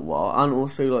wait a little while, and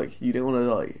also like you don't want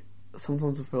to like.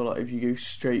 Sometimes I feel like if you go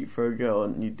straight for a girl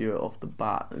and you do it off the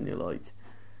bat, and you're like,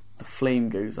 the flame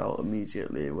goes out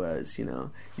immediately. Whereas you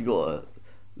gotta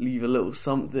leave a little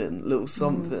something.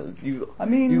 You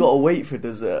gotta wait for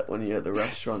dessert when you're at the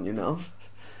restaurant.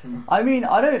 I mean,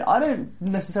 I don't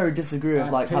necessarily disagree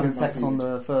with like having sex food. on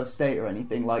the first date or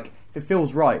anything. Like, if it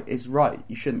feels right, it's right.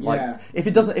 You shouldn't Yeah. if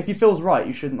it feels right,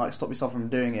 you shouldn't like stop yourself from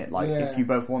doing it. Like, if you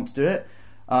both want to do it,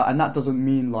 and that doesn't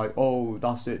mean like, oh,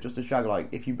 that's it, just a shag. Like,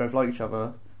 if you both like each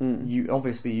other, you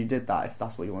did that if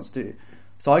that's what you want to do.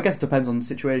 So I guess it depends on the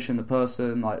situation, the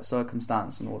person, like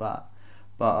circumstance, and all that.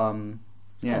 But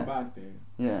yeah, Not a bad thing.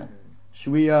 yeah.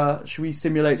 Should we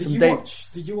simulate some Did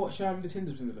dates? you watch the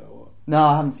Tinder Swindler or what? No,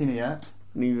 I haven't seen it yet.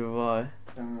 Neither have I.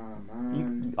 Damn,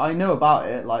 man. I know about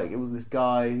it. Like, it was this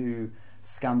guy who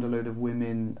scammed a load of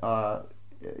women.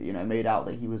 Made out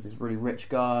that he was this really rich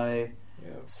guy,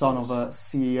 son of a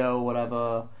CEO or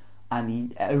whatever, and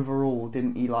he overall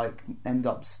didn't he like end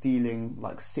up stealing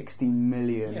like 60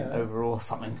 million overall,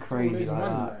 something crazy like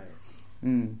that.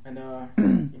 And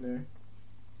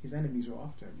his enemies were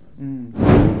after him,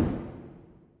 man.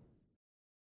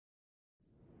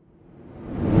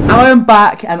 I am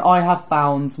back and I have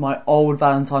found my old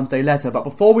Valentine's Day letter, but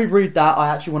before we read that, I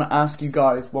actually want to ask you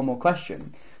guys one more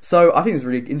question. So I think it's a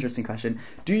really interesting question.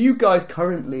 Do you guys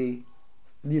currently,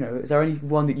 is there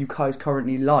anyone that you guys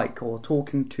currently like or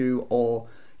talking to, or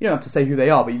you don't have to say who they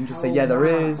are, but you can just say, yeah, there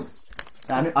is.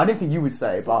 I didn't think you would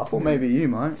say, but I thought maybe you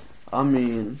might. I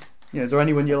mean, is there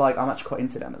anyone you're like, I'm actually quite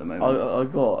into them at the moment?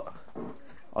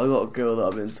 I got a girl that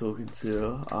I've been talking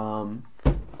to,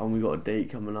 and we got a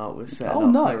date coming up. We're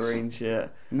setting up to arrange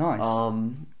it. Nice.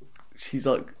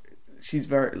 She's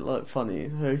very like funny.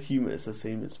 Her humour is the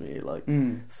same as me. Like,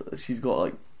 so she's got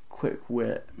like quick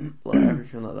wit, like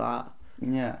everything like that.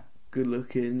 Yeah. Good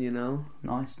looking,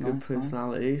 Nice. Good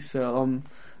personality. Nice. So I'm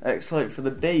excited for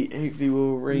the date. Hopefully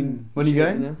we'll arrange. When are you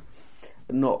going?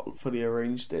 Not fully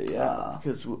arranged it yet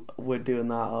because we're doing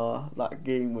that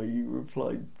game where you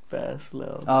reply fast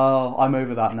slow. Oh, I'm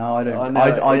over that now. I don't.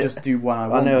 I just do when I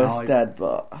want. I know now. it's dead,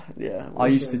 but yeah. I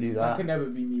used to do that. That could never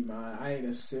be me, man. I ain't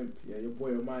a simp. Yeah, your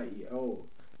boy Almighty. Oh,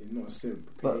 he's not a simp.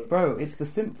 Okay? But bro, it's the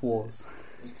simp wars.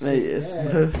 Mate, it's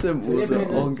the simp wars are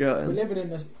ongoing. We're living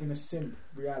in a simp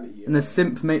reality. In the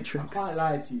simp matrix. I can't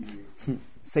lie to you.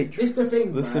 Satrix. It's the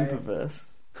thing, The right? Simpiverse.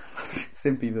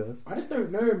 Simpyverse. I just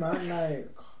don't know, man. Like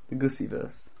The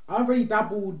Gussyverse. I've already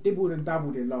dibbled and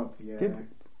dabbled in love,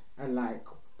 and like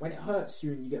when it hurts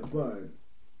you and you get burned,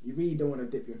 you really don't want to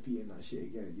dip your feet in that shit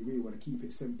again. You really want to keep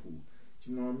it simple.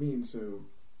 Do you know what I mean? So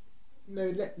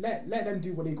let them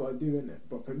do what they gotta do, innit?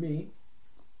 But for me,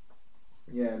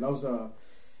 yeah,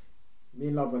 me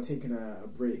and love are taking a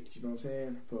break. You know what I'm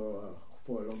saying? For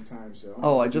a long time.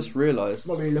 So I just realised.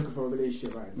 I'm not really looking for a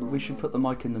relationship right now. We should put the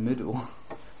mic in the middle,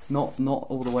 not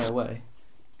all the way away.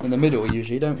 In the middle,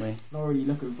 usually, don't we? Not really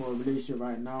looking for a relationship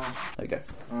right now. Okay.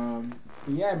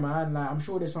 But yeah, man. Like, I'm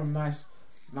sure there's some nice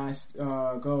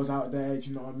girls out there. Do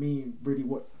you know what I mean? Really,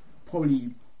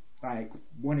 probably like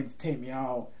wanting to take me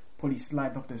out. Probably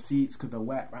sliding off the seats because they're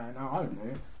wet right now. I don't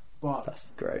know. But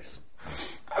that's gross.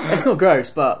 It's not gross,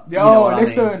 but yo, you know what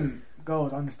listen, I mean.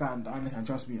 girls, understand.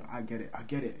 Trust me, I get it.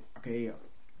 Okay,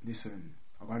 listen.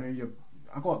 I know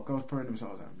I got girls throwing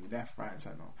themselves at me, left, right, and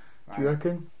centre. Right? Do you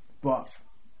reckon? But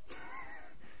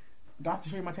do I have to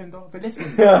show you my Tinder? But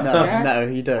listen, no,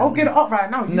 you don't. I'll get it up right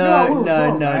now. You know I will as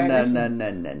well, right?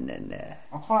 No.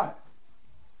 I can't.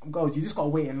 Girls, you just gotta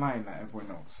wait in line like everyone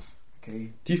else.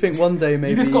 Okay. Do you think one day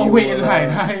maybe you just gotta wait in line,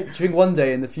 right? Do you think one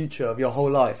day in the future of your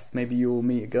whole life maybe you will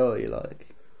meet a girl you like?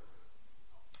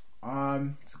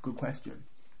 It's a good question.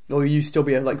 Or will you still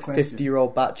be a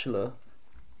 50-year-old bachelor?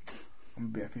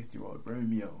 I'm gonna be a 50-year-old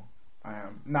Romeo. I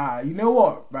am. Nah, you know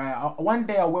what? Right, one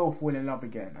day I will fall in love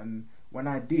again, and when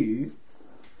I do,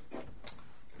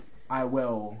 I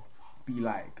will be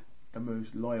like the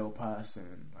most loyal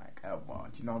person like ever.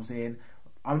 Do you know what I'm saying?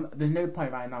 There's no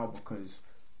point right now because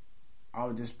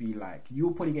I'll just be like,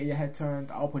 you'll probably get your head turned,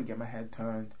 I'll probably get my head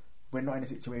turned. We're not in a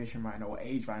situation right now, or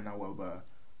age right now, where we're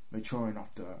mature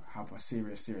enough to have a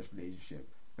serious relationship.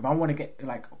 If I want to get,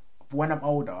 like, when I'm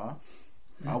older,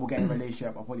 I will get in a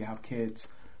relationship, I'll probably have kids,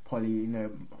 probably,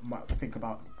 might think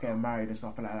about getting married and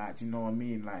stuff like that. Do you know what I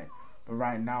mean? Like, but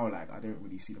right now, like, I don't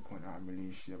really see the point of a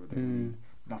relationship. I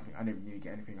don't really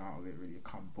get anything out of it, really. I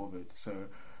can't be bothered. So,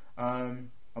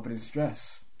 I've been in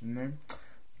stress,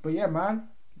 But yeah, man,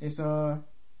 it's,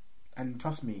 and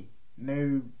trust me,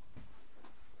 no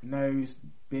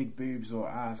big boobs or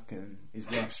ass is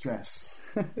worth stress.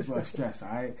 It's worth stress,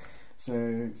 alright?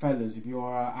 So, fellas, if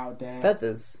you're out there...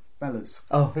 Fellas.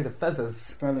 Oh, these are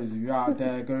feathers. Fellas, if you're out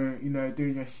there going,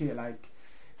 doing your shit, like,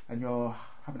 and you're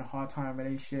having a hard time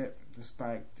relationship, just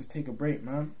take a break,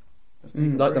 man. Just take a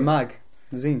break. The mag,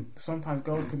 the zine. Sometimes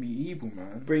girls can be evil,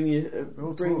 man. Bring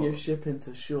your ship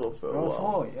into shore for a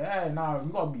while. Yeah, nah, you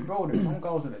gotta be real. Some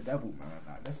girls are the devil, man.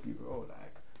 Like, let's be real.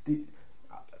 Like,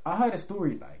 I heard a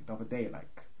story like the other day.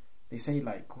 Like, they say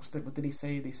like, what did they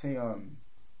say? They say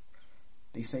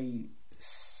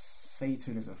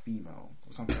Satan is a female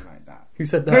or something like that. Who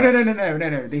said that?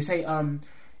 No. They say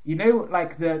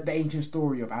like the ancient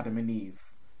story of Adam and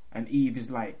Eve is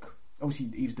like,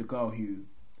 obviously Eve's the girl who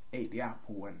ate the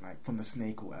apple and like from the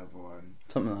snake or whatever, and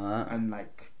something like that, and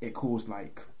like it caused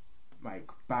like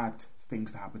bad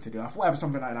things to happen to the earth, whatever,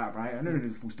 something like that, right? I don't know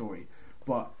the full story,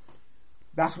 but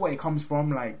that's where it comes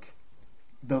from. Like,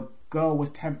 the girl was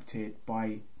tempted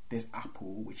by this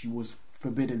apple, which she was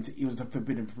forbidden to. It was the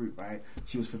forbidden fruit, right?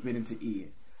 She was forbidden to eat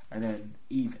it, and then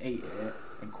Eve ate it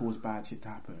and caused bad shit to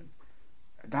happen.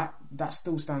 That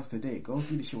still stands today. Girls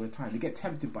do this shit all the time. They get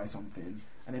tempted by something,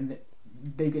 and then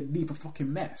they leave a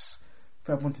fucking mess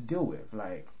for everyone to deal with.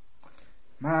 Like,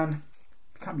 man,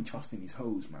 you can't be trusting these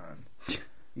hoes, man.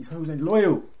 These hoes ain't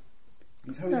loyal.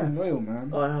 These hoes ain't loyal,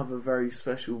 man. I have a very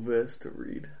special verse to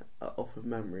read off of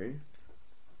memory.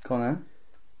 Come on then.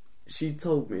 She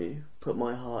told me, put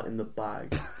my heart in the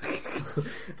bag.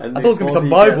 And I thought it was going to be some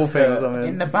Bible thing or something.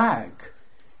 In the bag?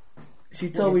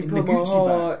 She told me, put my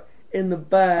heart in the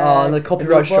bag. Oh, and the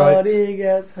copyright strikes. Nobody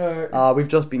gets hurt. We've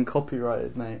just been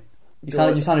copyrighted, mate. You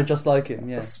sounded just like him,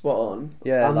 yeah. Spot on.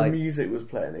 Yeah, and the music was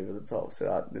playing over the top, so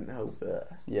that didn't help it.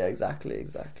 Yeah, exactly.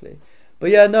 But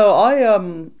yeah, no,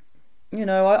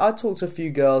 I talk to a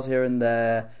few girls here and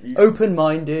there,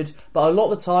 open-minded, but a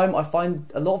lot of the time I find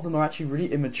a lot of them are actually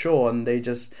really immature, and they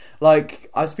just, like,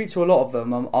 I speak to a lot of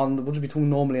them, we'll just be talking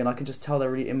normally, and I can just tell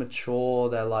they're really immature.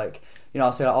 They're like,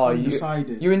 I'll say,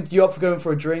 you up for going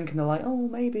for a drink? And they're like, oh,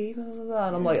 maybe, blah, blah, blah.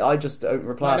 And I'm like, I just don't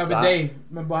reply to that. Another day,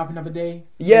 remember what happened the other day?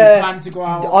 Yeah, you planned to go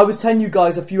out. I was telling you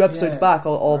guys a few episodes back,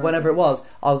 or whenever it was,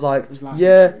 I was like,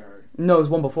 no, it was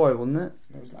one before it, wasn't it?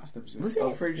 It was last episode. Was it?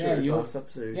 I'm pretty sure it was last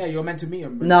episode. Yeah, you were meant to meet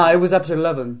him. Nah, it was episode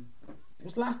 11. It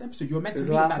was last episode. You were meant to meet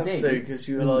him that day. It was last episode because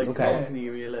you were like, okay. Can you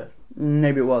give me a lift?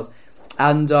 Maybe it was.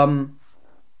 And,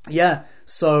 yeah,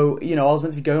 so, I was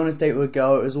meant to be going on a date with a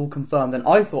girl. It was all confirmed. And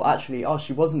I thought, actually,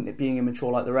 she wasn't being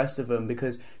immature like the rest of them,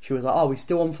 because she was like, we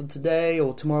still on for today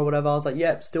or tomorrow, whatever. I was like,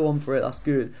 yep, still on for it. That's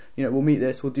good. We'll meet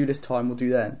this. We'll do this time. We'll do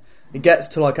then. It gets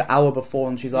to like an hour before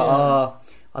and she's like,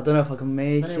 I don't know if I can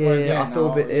make Don't worry, it. yeah, I feel a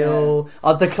no, bit yeah. ill.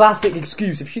 The classic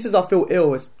excuse. If she says I feel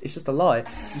ill, it's just a lie.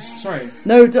 Sorry.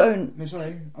 No, don't. No,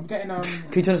 sorry. I'm getting Can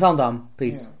you turn the sound down,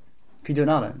 please? Yeah. Can you do it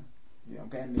now then? Yeah, I'm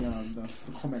getting the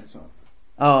comments up.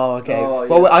 Oh, okay. Oh,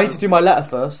 well, yeah. I need to do my letter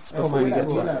first Oh, before do we your get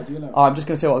to letter, that. do your letter. Oh, I'm just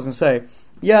going to say what I was going to say.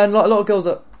 Yeah, and a lot of girls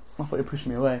are... I thought you were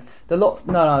pushing me away. A lot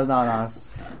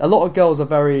of girls are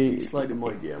very... You slide in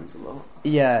my DMs a lot.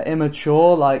 Yeah,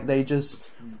 immature. Like, they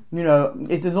just... You know,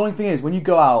 it's the annoying thing is, when you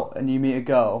go out and you meet a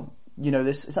girl, you know,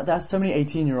 there's so many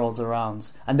 18-year-olds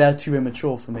around, and they're too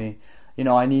immature for me. You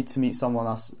know, I need to meet someone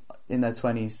that's in their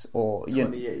 20s or...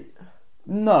 28.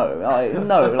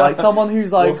 No, like someone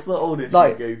who's like... What's the oldest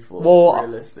like, you go for, well,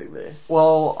 realistically?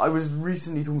 Well, I was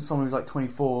recently talking to someone who's like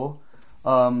 24.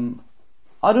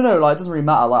 I don't know, like, it doesn't really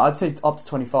matter. Like, I'd say up to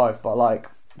 25, but like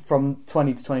from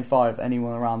 20 to 25,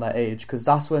 anyone around that age, because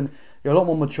that's when you're a lot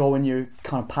more mature, when you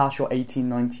kind of pass your 18,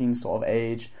 19 sort of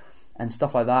age and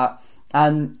stuff like that.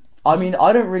 And I mean,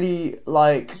 I don't really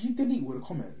like... Did you delete all the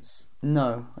comments?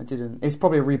 No, I didn't. It's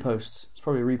probably a repost.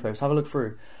 Have a look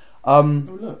through. No,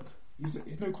 look.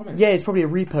 There's no comments. Yeah, it's probably a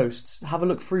repost. Have a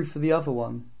look through for the other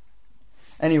one.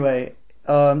 Anyway,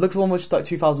 look for one which is like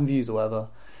 2,000 views or whatever.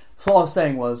 So what I was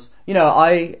saying was,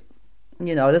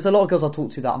 there's a lot of girls I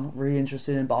talk to that I'm not really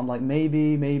interested in, but I'm like,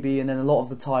 maybe, and then a lot of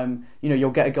the time,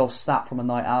 you'll get a girl snap from a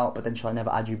night out, but then she'll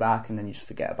never add you back, and then you just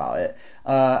forget about it.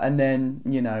 And then,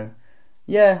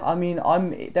 yeah, I mean,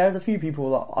 there's a few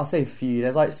people that, I'll say a few,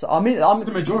 there's like, It's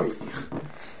the majority.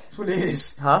 That's what it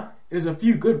is. Huh? There's a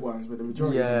few good ones, but the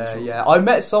majority is immature. Yeah. I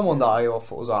met someone that I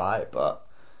thought was alright, but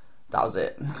that was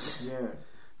it. Yeah.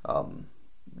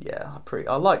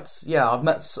 I've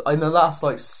met, in the last,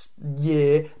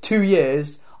 2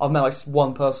 years, I've met,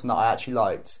 one person that I actually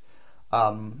liked.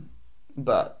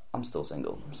 But I'm still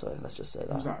single, so let's just say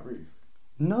that. Who's that, Ruth?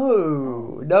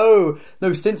 No,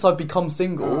 since I've become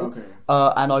single,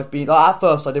 and I've been, at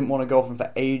first I didn't want to go off him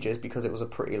for ages because it was a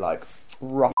pretty,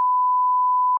 rough...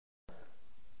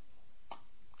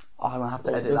 I'm gonna have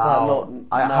to edit that out.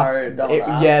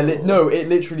 It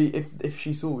literally, if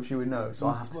she saw, she would know. So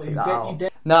I have to take that out. Did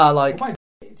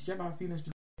you ever have feelings?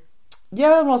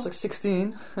 Yeah, when I was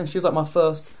 16, and she was my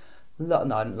first. No,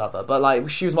 I didn't love her, but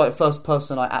she was the first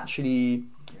person a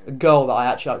girl that I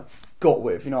actually got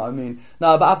with. You know what I mean?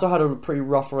 No, but after I had a pretty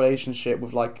rough relationship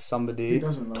with somebody,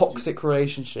 toxic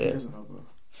relationship. He doesn't love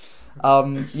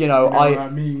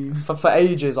her. For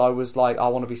ages I was I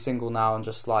want to be single now and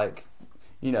just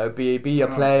be a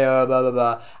player, blah, blah,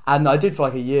 blah. And I did for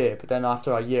a year, but then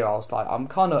after a year I was I'm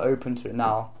kind of open to it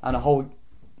now. And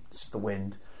it's just the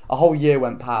wind. A whole year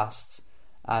went past,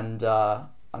 and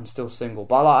I'm still single.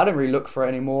 But I don't really look for it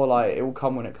anymore. It will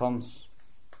come when it comes.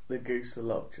 The goose of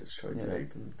luck just tried to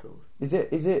open the door. Is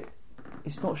it?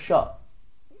 It's not shut.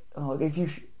 Oh, leave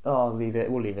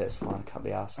it. We'll leave it. It's fine. I can't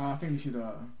be asked. I think we should.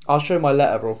 I'll show my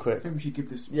letter real quick. I think we should give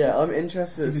this. Yeah, I'm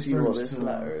interested to see what this this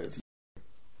letter is.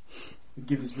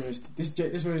 Give this rose.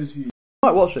 This rose is for you. I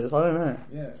might watch this. I don't know.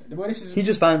 Yeah. Well, this is. He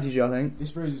just fancies you, I think.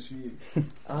 This rose is for you.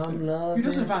 Who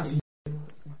doesn't fancy you?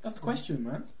 That's the question,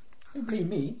 man. Don't blame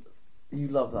me. You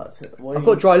love that tip. I've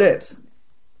got dry lips.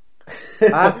 I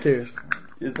have to.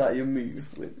 Is that your move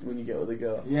when you get with a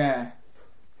girl? Yeah.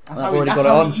 That's I've how already got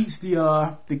it on. he eats the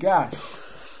gash.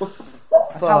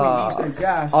 That's how he eats the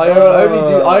gash.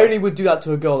 I only would do that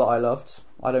to a girl that I loved.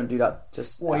 I don't do that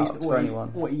just for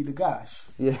anyone. Or eat the gash.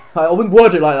 Yeah, I wouldn't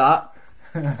word it like that.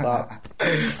 But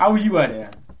how would you word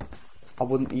it? I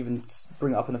wouldn't even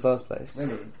bring it up in the first place.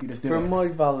 Really? You just do From it? my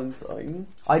Valentine.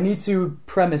 I need to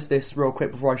premise this real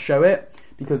quick before I show it,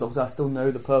 because obviously I still know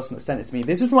the person that sent it to me.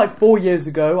 This was from 4 years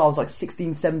ago. I was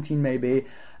 16, 17 maybe,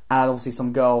 and obviously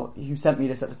some girl who sent me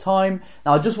this at the time.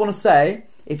 Now I just want to say,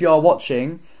 if you are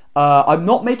watching, I'm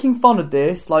not making fun of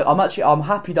this. I'm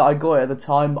happy that I got it at the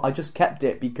time. I just kept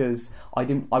it because I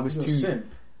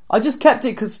just kept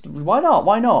it because why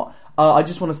not? I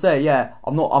just want to say, yeah,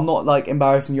 I'm not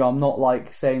embarrassing you. I'm not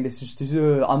saying this is.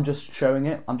 I'm just showing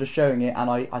it. And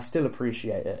I still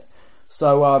appreciate it.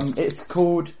 So it's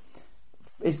called.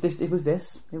 It was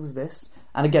this.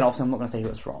 And again, obviously, I'm not going to say who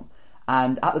it's from.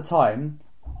 And at the time,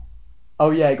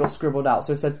 it got scribbled out.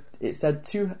 So it said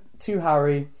to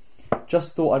Harry.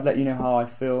 Just thought I'd let you know how I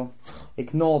feel.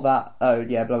 Ignore that. Oh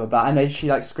yeah, blah blah blah. And then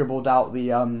she scribbled out the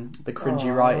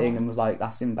cringy writing and was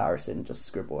that's embarrassing. Just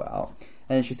scribble it out.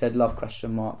 And then she said love ?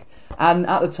 And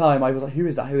at the time I was who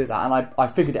is that? And I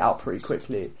figured it out pretty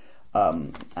quickly.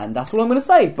 And that's what I'm gonna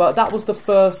say. But that was the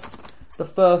first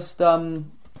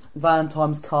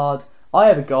Valentine's card I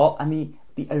ever got, and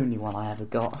the only one I ever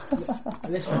got.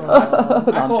 Listen,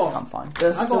 I'm fine.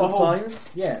 There's still time.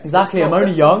 Yeah. Exactly. I'm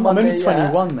only young. I'm only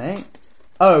 21, mate.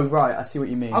 Oh, right, I see what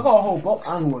you mean. I got a whole box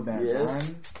full of them, Yes.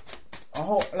 man. A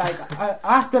whole, like,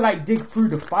 I have to, like, dig through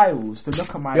the files to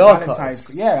look at my The archives.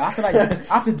 Valentine's. Yeah, I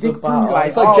have to dig through, like,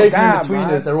 it's like oh, Jason damn, in Between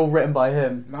man. Us, they're all written by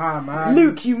him. Nah, man.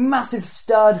 Luke, you massive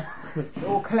stud. They're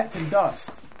all collecting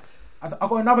dust. I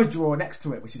got another drawer next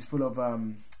to it, which is full of,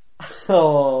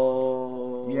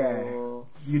 Oh. yeah,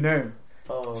 you know.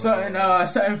 Oh.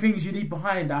 Certain things you leave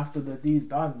behind after the deed's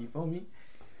done, you feel me?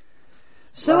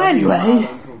 So anyway...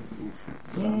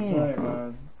 Sorry,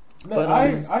 man. Look, But, I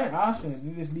didn't ask him,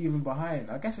 you just leave him behind.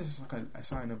 I guess it's just like a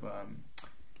sign of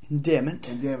Endearment.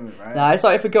 endearment, right? Nah, it's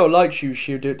like if a girl likes you,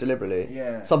 she'll do it deliberately.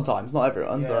 Yeah. Sometimes, not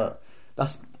everyone, Yeah.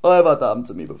 but I've had that happen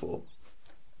to me before.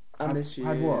 I miss you.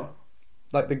 Had what?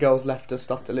 Like the girls left her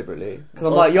stuff deliberately. Because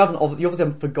I'm like, you obviously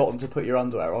haven't forgotten to put your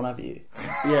underwear on, have you?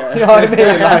 Yeah. You know what I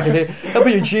mean? Like, they'll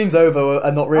put your jeans over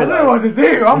and not I realise. don't know what to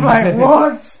do. I'm like,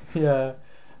 what? Yeah.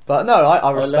 But no, I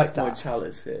I respect left my that.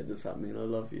 chalice here. Does that mean I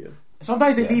love you?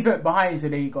 Sometimes they Yeah. leave it behind so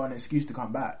they got an excuse to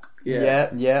come back. Yeah.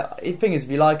 The thing is,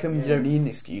 if you like them, you Yeah. don't need an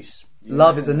excuse. Yeah.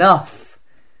 Love is enough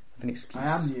of an excuse.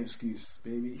 I am the excuse,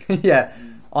 baby. Yeah,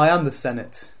 I am the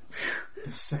Senate.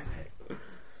 The Senate.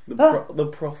 The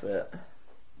prophet.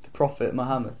 The Prophet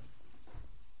Muhammad.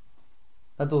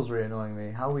 That door's really annoying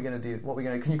me. How are we going to do... What are we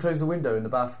going to... Can you close the window in the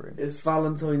bathroom? It's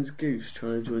Valentine's Goose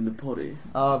trying to join the potty.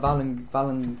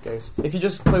 Valen Ghost. If you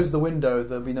just close the window,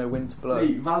 there'll be no wind to blow.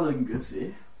 Hey,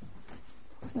 Valengusy.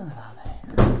 What's going on,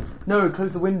 mate? No,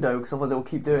 close the window, because otherwise it will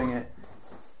keep doing it.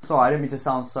 Sorry, I didn't mean to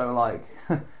sound so, like...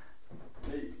 Hey,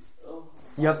 oh.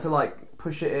 You have to, like,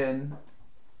 push it in.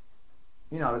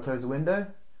 You know how to close the window?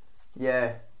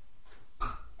 Yeah.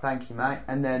 Thank you, mate.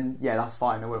 And then, yeah, that's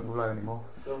fine. It won't blow anymore.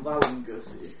 The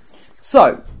Valengusy.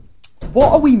 So,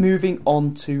 what are we moving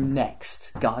on to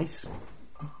next, guys?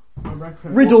 I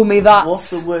reckon. Riddle me that.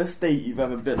 What's the worst date you've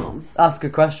ever been on? That's a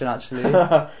good question, actually.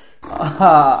 I've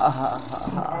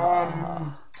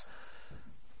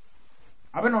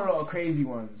been on a lot of crazy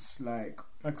ones. Like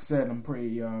I said, I'm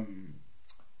pretty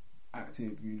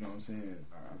active. You know what I'm saying?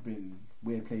 I've been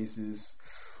weird places.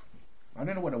 I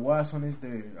don't know what the worst one is,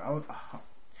 dude. I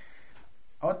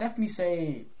would definitely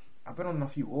say I've been on a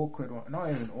few awkward ones. Not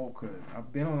even awkward.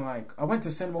 I've been on like I went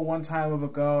to cinema one time with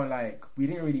a girl. Like we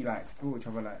didn't really like feel each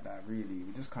other like that. Really,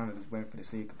 we just kind of just went for the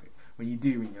sake of it. When you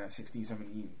do, when you're like 16,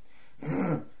 17.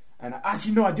 And I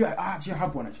actually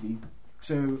have one actually.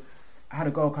 So I had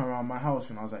a girl come around my house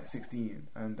when I was like 16,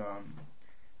 and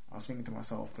I was thinking to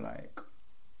myself like,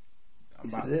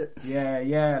 This is it?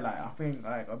 Yeah. Like I think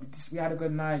like we had a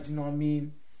good night. You know what I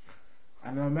mean?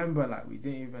 And I remember like we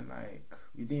didn't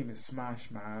even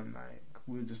smash, man. Like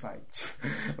we were just like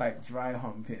like dry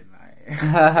humping, like you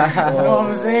know what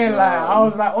I'm saying? Like I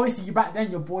was like, obviously back then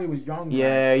your boy was young.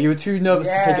 Yeah, you were too nervous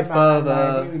to take it man,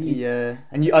 further. like, really, yeah,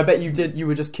 and I bet you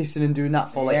were just kissing and doing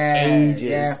that for like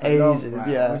ages. for long, like,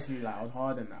 Yeah. Obviously, like I was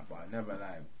hard in that, but I never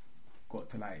like got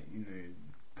to like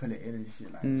pull it in and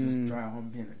shit. Like just dry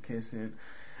humping and kissing,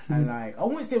 and like I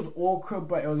wouldn't say it was awkward,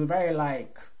 but it was a very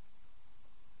like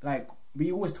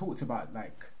we always talked about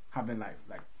like having like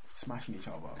smashing each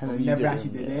other, but we never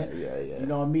actually did it. Yeah. You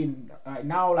know what I mean? Like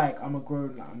now, like I'm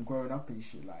growing up and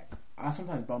shit. Like I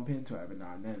sometimes bump into it every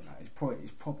now and then. Like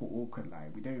it's proper awkward.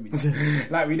 Like we don't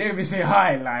even say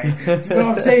hi. Like you know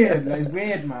what I'm saying? Like, it's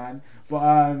weird, man.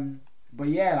 But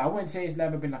yeah, like, I wouldn't say it's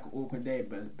never been like an awkward day,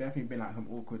 but it's definitely been like some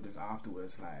awkwardness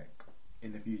afterwards. Like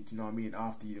in the future, you know what I mean?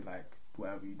 After you like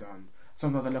whatever you done.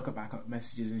 Sometimes I look back at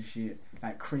messages and shit,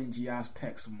 like cringy ass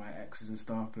texts from my exes and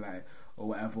stuff, like or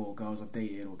whatever, or girls I've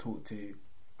dated or talked to,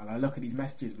 and I look at these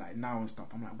messages like now and stuff.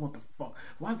 I'm like, what the fuck?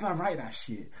 Why did I write that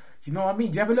shit? Do you know what I mean?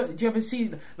 Do you ever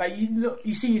see like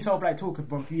you see yourself like talking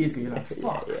from a few years ago? You're like,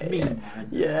 fuck me, man.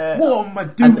 Yeah. What am I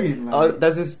doing? And,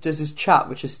 there's this chat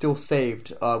which is still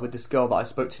saved with this girl that I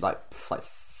spoke to like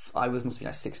I must be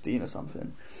like 16 or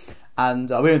something. And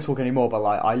we don't talk anymore, but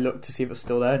like I looked to see if it was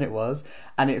still there, and it was.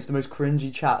 And it's the most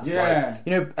cringy chats. Yeah.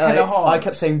 Like, Hello, I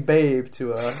kept saying "babe"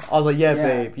 to her. I was like, "Yeah,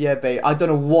 babe." I don't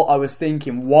know what I was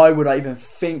thinking. Why would I even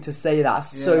think to say that?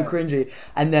 So cringy.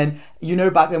 And then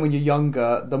back then when you're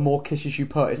younger, the more kisses you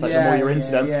put, it's like the more you're into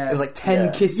them. Yeah. It was like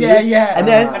 10 kisses. Yeah. And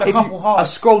then and a couple hearts. I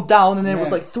scrolled down, and then it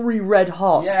was like 3 red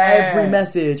hearts every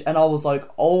message, and I was like,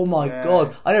 "Oh my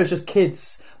god!" I know it's just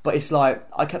kids. But it's like,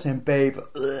 I kept saying, babe,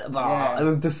 it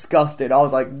was disgusting. I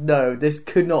was like, no, this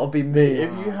could not have been me.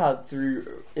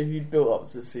 If you'd built up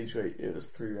to the stage where it was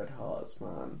 3 red hearts,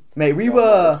 man. Mate, we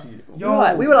were like,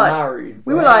 married.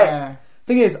 We were like,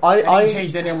 thing is, I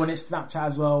changed the name on its Snapchat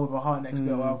as well with a heart next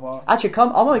to it. Whatever. Actually,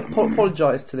 I might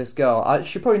apologise to this girl.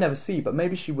 She'll probably never see, but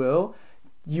maybe she will.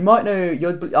 You might know,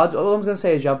 all I'm going to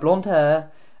say is you have blonde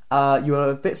hair, you're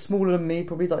a bit smaller than me,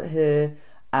 probably like here.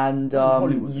 and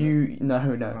Hollywood, no,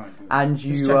 Right, good. and Just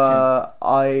you, checking.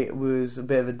 I was a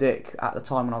bit of a dick at the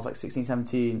time when I was like 16,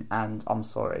 17, and I'm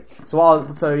sorry.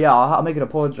 I'll make an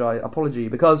apology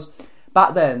because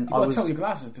back then You I gotta was tell your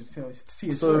glasses to see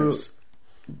your So- serious.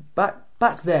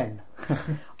 back then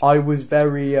I was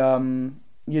very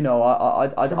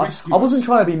I Promiscuous. wasn't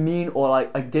trying to be mean or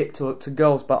like a dick to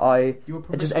girls, but You were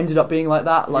it just ended up being like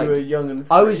that. Like you were young and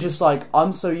I was free. just like,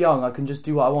 I'm so young, I can just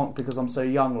do what I want because I'm so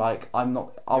young. Like I'll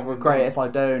Yeah, regret it yeah. if I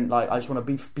don't. Like I just want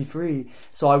to be free.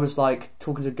 So I was like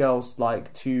talking to girls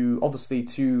like to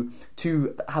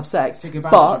have sex. Take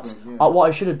advantage But of them, yeah. what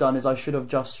I should have done is I should have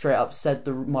just straight up said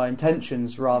my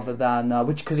intentions rather than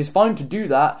because it's fine to do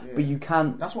that, Yeah. but you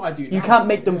can't. That's what I do. You now, can't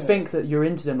make them yeah. think that you're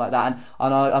into them like that.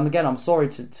 I'm sorry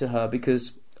to her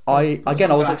because I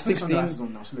was like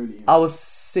 16. I was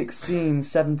 16,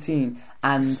 17,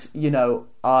 and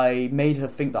I made her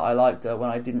think that I liked her when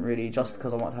I didn't really, just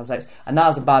because I wanted to have sex, and that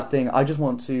was a bad thing. I just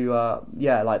want to,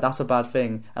 that's a bad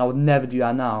thing, and I would never do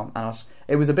that now. And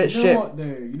it was a bit shit. What, though?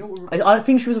 You know what? I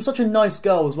think she was such a nice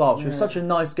girl as well. She was Yeah. such a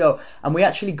nice girl, and we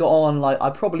actually got on. Like I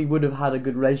probably would have had a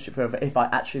good relationship with her if I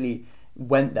actually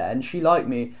went there, and she liked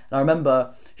me. And I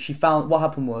remember she found what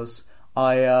happened was you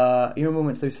remember when we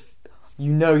went to those.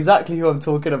 You know exactly who I'm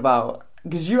talking about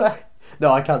because you.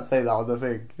 No, I can't say that on the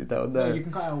thing. No. Yeah, you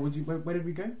can cut out. Where did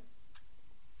we go?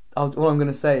 What I'm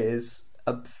gonna say is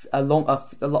a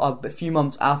few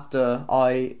months after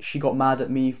she got mad at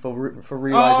me for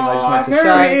realizing I just went to I know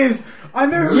shag. it is. I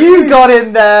know who You it got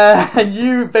in there and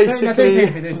you don't say basically.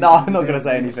 anything, don't say No, I'm anything. not gonna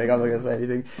say anything. I'm not gonna say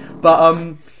anything.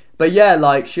 But yeah,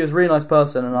 like she was a really nice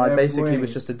person, and I Yeah, basically boy.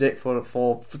 was just a dick for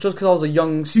just because I was a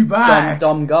young, Too bad.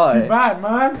 dumb guy. Too bad,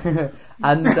 man.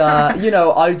 And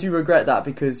I do regret that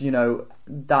because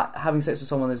that having sex with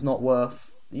someone is not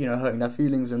worth hurting their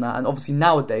feelings and that. And obviously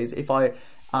nowadays, if I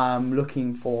am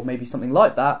looking for maybe something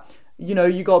like that,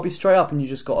 you gotta be straight up and you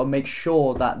just gotta make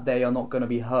sure that they are not gonna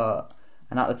be hurt.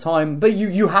 And at the time, but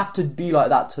you have to be like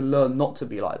that to learn not to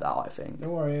be like that. I think.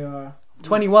 Don't worry.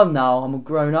 21 now. I'm a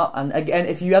grown up, and again,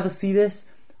 if you ever see this,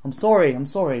 I'm sorry.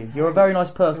 You're a very nice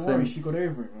Don't person. worry, she got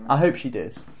over it, man. I hope she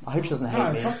did. I hope she doesn't hate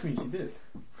Nah, me. trust me, she did.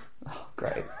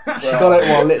 Great. She got it.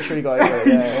 Well, literally got it.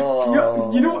 Yeah.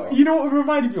 Oh. You know what it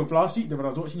reminded me of last week though, when I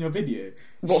was watching your video.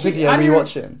 What Shit, video I were you didn't-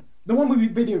 watching? The one we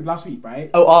videoed last week,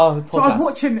 right? Oh, our podcast. So I was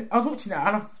watching it,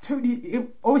 and I totally,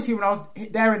 obviously when I was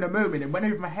there in the moment, it went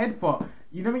over my head. But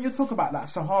you know when you talk about that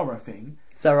Sahara thing,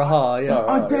 Sarah Ha, yeah. So-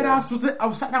 I dead ass was. I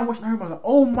was sat down watching at home. I was like,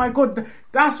 oh my god,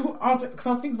 that's what I was. Because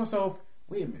I was thinking to myself,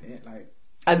 wait a minute, like.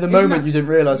 And the Isn't moment that- you didn't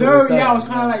realise what No, you were saying. yeah, I was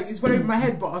kind of like, it's went over my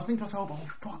head, but I was thinking to myself, oh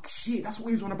fuck, shit, that's what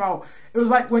he was on about. It was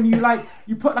like when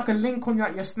you put like a link on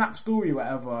your Snap story or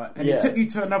whatever, and Yeah. it took you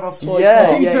to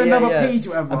another page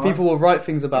or whatever. And people will write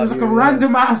things It about was you. like a yeah.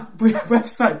 random ass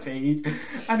website page,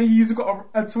 and then you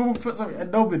got someone put something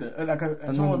anonymous,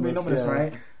 someone be Anonymous, anonymous, yeah.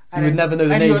 right? You would never know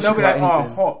the and name, you'll you be could like, write oh,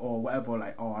 anything. hot or whatever,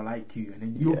 like, oh, I like you, and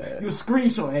then you'll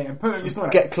screenshot it and put it on your story.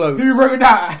 Get close. Who wrote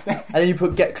that? And then you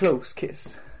put get close,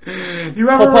 kiss.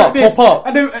 Whoever Pop wrote up, this, pop up.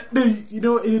 and then you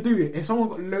know what you do? If someone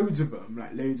got loads of them,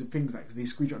 like loads of things, like they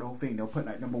screenshot the whole thing, they'll put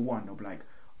like number one. They'll be like,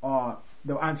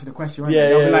 they'll answer the question. Right? Yeah,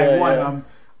 they'll be yeah, like yeah, one.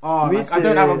 yeah. Like, I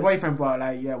don't have a boyfriend, but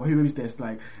like, yeah, well, who is this?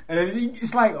 Like, and then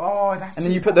it's like, oh, that's. And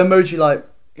then you put the emoji like,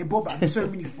 It brought back so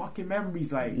many fucking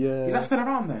memories. Like, Yeah. is that still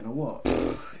around then or what?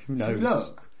 who knows? Should we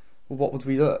look? Well, what would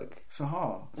we look?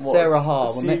 Sahar. What, Sarah Ha.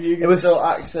 see wasn't if you it? can It was still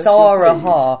access Sarah your page.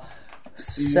 Ha. You can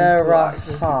still Sarah access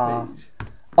your Ha. page.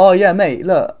 Oh yeah, mate.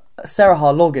 Look, Sarah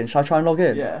Ha login. Should I try and log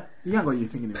in? Yeah. You ain't got your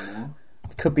thing anymore.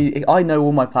 It could be. I know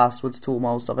all my passwords to all my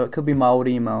old stuff. It could be my old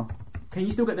email. Can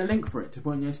you still get the link for it to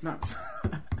put on your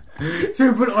Snapchat?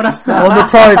 Should we put it on our Snap? On the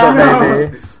private,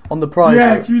 maybe. On the private.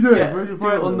 Yeah, can you do it? Yeah, Put it do it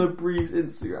private. on the Breeze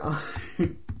Instagram.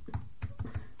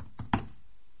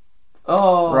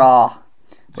 Oh. Rah.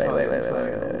 Wait.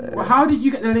 Well, how did you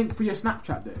get the link for your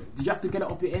Snapchat though? Did you have to get it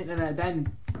off the internet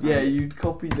then? Yeah, you'd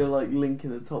copy the link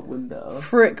in the top window.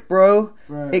 Frick, bro.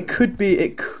 Bro. It could be.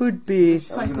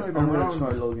 It's like I'm not even gonna around. try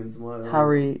logging to my own.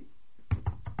 Harry.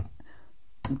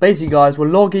 Basically, guys, we're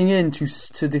logging in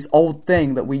to this old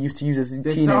thing that we used to use as The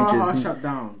teenagers. Sahara and- shut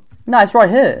down. No, it's right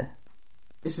here.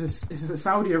 It's a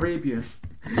Saudi Arabian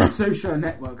social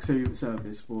network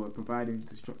service for providing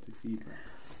constructive feedback.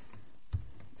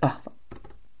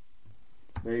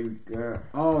 There we go.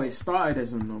 Oh, it started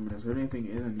as anonymous. I don't think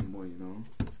it is anymore, you know.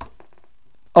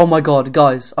 Oh my god,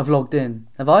 guys, I've logged in.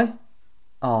 Have I?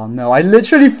 Oh no, I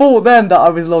literally thought then that I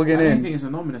was logging I don't in. think it's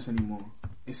anonymous anymore.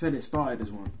 It said it started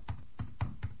as one.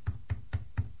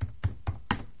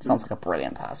 Sounds like a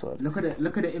brilliant password. Look at it.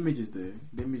 Look at the images though.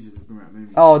 The images have been right.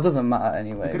 Maybe. Oh, it doesn't matter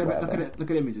anyway. Look at whatever.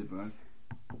 the images, bro.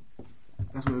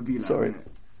 That's what it'd be like. Sorry. Innit?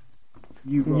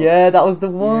 You rock. Yeah, that was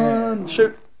the one. Yeah.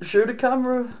 Show the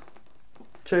camera.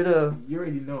 Show the. You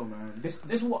already know, man. This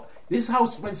is how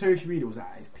when social media was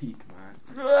at its peak, man.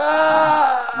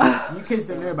 You kids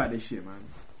don't know about this shit, man.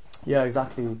 Yeah,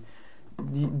 exactly.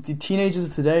 The teenagers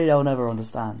of today, they'll never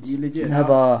understand. You legit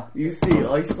Never. You see,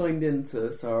 I signed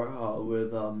into Sarah Hart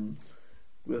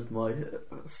with my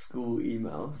school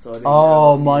email, so I didn't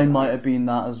Oh, get mine emails. might have been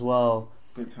that as well.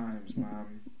 Good times,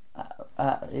 man.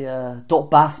 Yeah.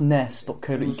 .bathnest.co.uk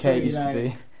It will used say, to be.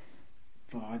 like-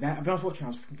 But when I was watching, I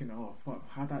was thinking, oh, fuck,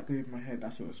 how'd that go in my head?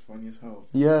 That shit was funny as hell.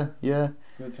 Yeah.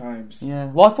 Good times. Yeah.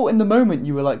 Well, I thought in the moment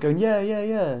you were like going, yeah.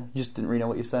 You just didn't really know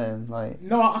what you're saying. Like.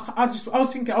 No, I was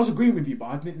thinking, I was agreeing with you, but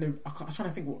I didn't know. I was trying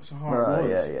to think what Sahara Right,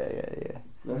 was. yeah.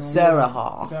 No, Sarah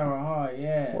Hart. Sarah Hart,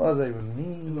 yeah. What does that even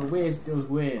mean? It was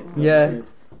weird. Yeah.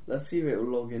 Let's see if it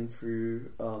will log in through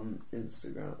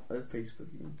Instagram, Facebook.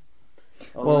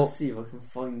 Well- Let's see if I can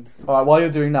find. All right. While you're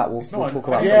doing that, we'll It's not. talk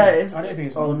about. Yeah, something. it's- I don't think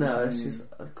it's. Oh on no, something. it's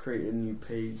just create a new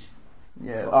page.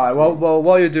 Yeah. Fuck's All right. Well,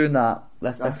 while you're doing that,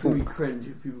 let's That's talk. gonna be cringe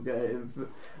if people get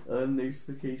a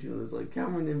notification that's like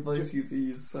Cameron invites you to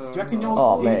use Sarah. Do you reckon Hart."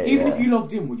 Oh, mate, even yeah. if you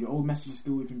logged in, would your old messages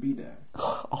still even be there?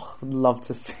 Oh, I'd love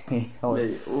to see. Mate, I want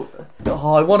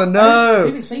to You know.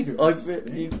 didn't save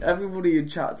it. everybody would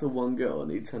chat to one girl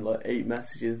and he'd send like 8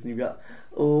 messages and you'd be like,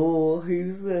 oh,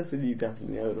 who's this? And you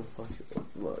definitely know who the fuck it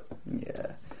was. Like,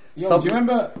 Yeah. Yo, do you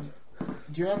remember?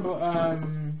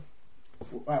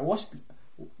 Right,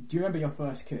 do you remember your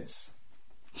first kiss?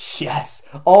 Yes.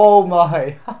 Oh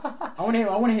my. I want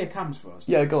to hear Cam's first.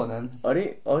 Yeah. Go on then. I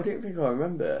don't think I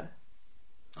remember.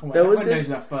 Come on, There was everyone this-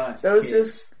 knows that first. There was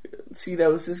kiss. there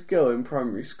was this girl in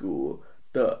primary school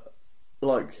that,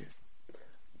 like,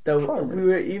 Primary?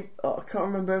 we were. I can't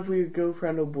remember if we were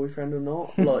girlfriend or boyfriend or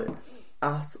not. Like,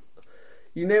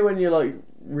 you know when you're like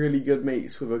really good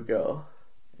mates with a girl,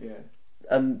 Yeah.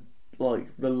 and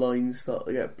like the lines start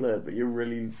to get blurred, but you're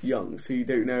really young, so you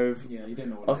don't know if. Yeah, you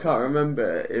didn't know what I it can't was.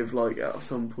 remember if like at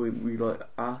some point we like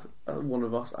one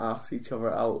of us asked each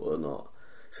other out or not.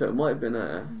 So it might have been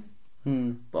her.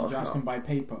 But Did you ask him by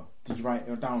paper? Did you write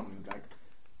it down? Like,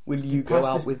 Will you pass go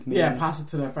out this- with me? Yeah, pass it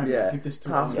to their friend. Yeah, Like, give this to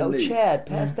pass her. it. Yo, Leave. Chad,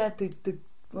 pass Yeah. that to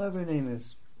whatever her name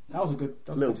is. That was a good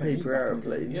Little technique paper back in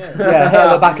the day. aeroplane. Yeah. Yeah,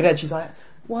 her back of head. She's like,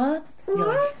 what? You're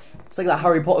like, it's like that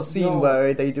Harry Potter scene No.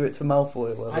 where they do it to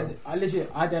Malfoy or whatever. I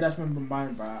just remember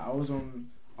mine, bro. I was on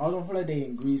holiday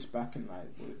in Greece back in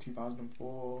like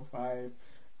 2004, 5,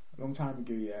 a long time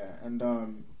ago, yeah. And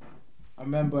I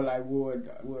remember like we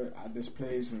were at this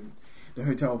place and the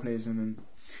hotel place, and then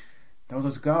there was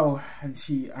this girl,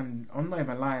 and I'm not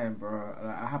even lying, bro.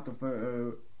 Like, I have the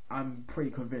photo. I'm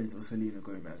pretty convinced it was Selena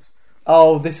Gomez.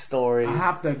 Oh, this story. I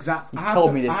have the exact. He's I have told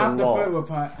the, me this I have a the lot. photo of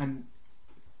her, and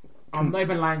I'm not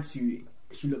even lying to you.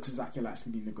 She looks exactly like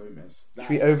Selena Gomez. Like,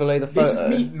 Should we overlay the this photo?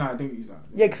 is me. No, don't use that.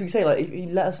 Yeah, because we say like,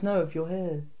 let us know if you're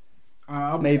here.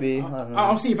 Maybe, I don't know.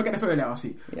 I'll see if I get the photo later. I'll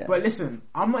see. Yeah. But listen,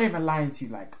 I'm not even lying to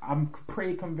you. Like, I'm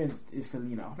pretty convinced it's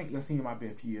Selena. I think Selena might be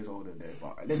a few years older though.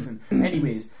 But listen,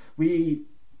 anyways, we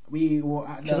were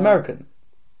at She's American.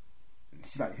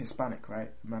 She's like Hispanic,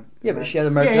 right? Yeah, but she had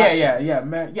American accent.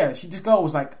 Yeah. This girl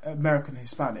was like American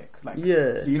Hispanic, like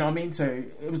Yeah. So you know what I mean? So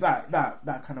it was that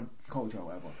kind of culture or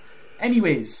whatever.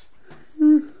 Anyways,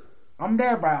 I'm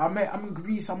there, right? I'm in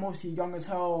Greece. I'm obviously young as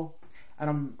hell, and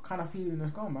I'm kind of feeling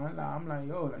this girl, man. Like, I'm like,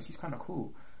 yo, like she's kind of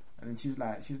cool, and then she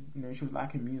was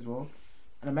liking me as well.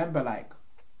 And I remember like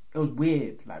it was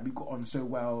weird. Like we got on so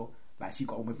well. Like she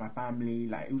got on with my family.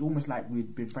 Like it was almost like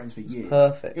we'd been friends for years.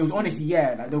 Perfect. It was honestly,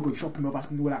 yeah. Like they'll go shopping with us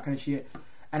and all that kind of shit.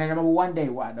 And then I remember one day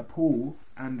we're at the pool,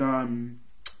 and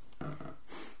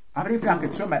I didn't think I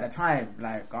could swim at the time.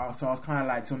 Like so I was kind of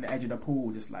like on the edge of the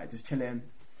pool, just chilling.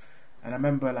 And I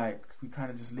remember like we kind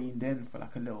of just leaned in for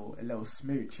like a little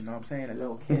smooch. You know what I'm saying? A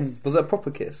little kiss. Was it a proper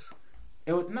kiss?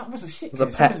 It was a shit. Was it a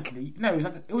kiss, peck? honestly. No,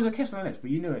 it was a kiss on the lips, but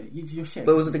you knew it. Your shit.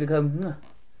 But was it like a "Nah"?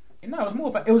 No, it was more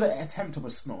of it was an attempt of a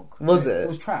snog. Was it? It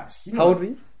was trash. You know, How old were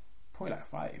you? Probably like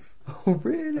 5. Oh, It was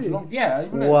really? long, yeah.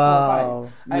 You know, Wow.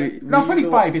 4 or 5. Were I was you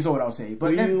 25 years old, I would say.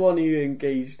 But were then, you the one who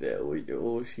engaged it, or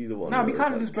was she the one? No, who we was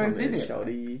kinda like, just both "Come here, did it."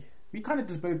 shawty"? we kind of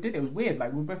just both did it. It was weird.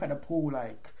 Like we were both at the pool,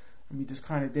 like, and we just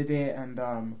kind of did it. And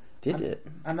Did it?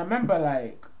 And I remember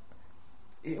like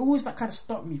it always like kind of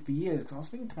stopped me for years because I was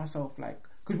thinking to myself like,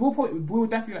 because we were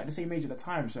definitely like the same age at the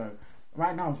time. So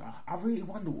right now, I really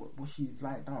wonder what she's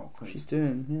like now. What she's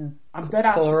doing? Yeah. I'm dead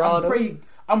ass. Colorado?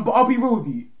 But I'll be real with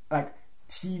you. Like,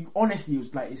 she honestly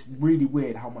was like, it's really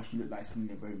weird how much she looked like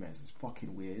Selena Gomez. It's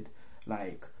fucking weird.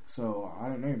 Like, so I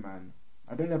don't know, man.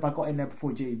 I don't know if I got in there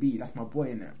before JB. That's my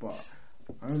boy in it, but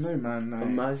I don't know, man. Like,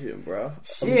 Imagine, bro.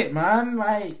 shit, man.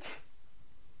 Like,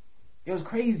 it was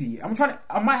crazy. I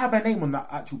might have her name on that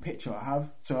actual picture I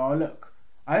have, so I'll look.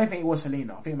 I don't think it was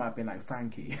Selena. I think it might have been like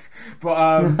Frankie.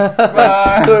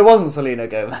 So it wasn't Selena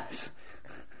Gomez.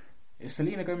 Is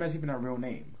Selena Gomez even her real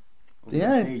name? Or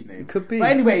Yeah, a stage name? it could be.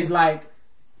 But anyways, like,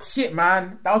 shit,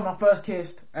 man. That was my first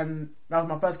kiss, and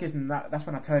that's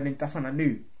when I turned in. That's when I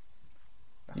knew.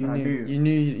 You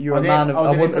knew you were a I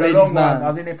was ladies' man. I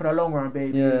was in it for the long run,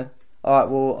 baby. Yeah. Alright,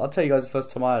 well, I'll tell you guys the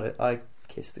first time I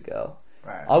kissed a girl.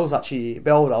 Right. I was actually a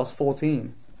bit older, I was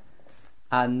 14.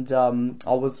 And it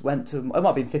might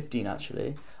have been 15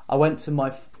 actually. I went to my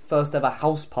first ever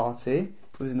house party.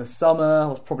 It was in the summer. I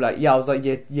was probably I was like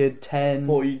year 10.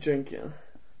 What were you drinking?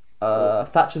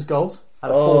 Thatcher's Gold. I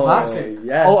had a 4-pack.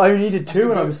 Yeah. Oh, I only needed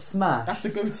 2 and I was smashed. That's the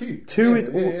go-to. 2 is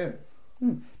all.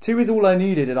 2 is all I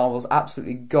needed, and I was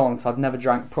absolutely gone because I'd never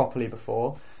drank properly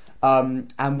before.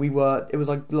 And it was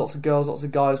like lots of girls, lots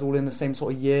of guys, all in the same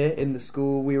sort of year in the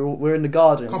school. We were in the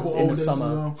gardens in the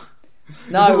summer.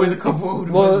 No, it was a couple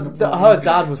older. Well, her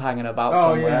dad was hanging about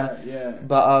somewhere. Yeah.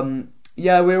 But we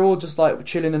were all just like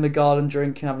chilling in the garden,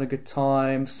 drinking, having a good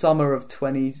time. Summer of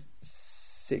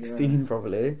 2016,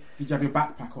 probably. Did you have your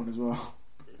backpack on as well?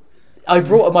 I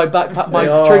brought my backpack, my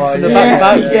drinks in the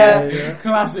backpack. Yeah.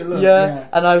 Classic look. Yeah,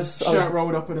 and I was shirt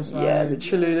rolled up in the side. Yeah,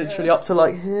 literally up to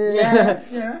like here.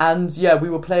 Yeah. And we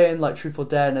were playing like Truth or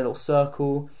Dare in a little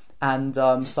circle, and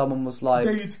someone was like,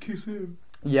 "Dare you to kiss him."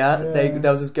 Yeah, there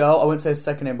was this girl. I won't say her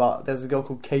second name, but there was a girl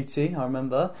called Katie. I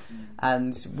remember,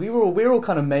 and we were all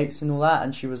kind of mates and all that.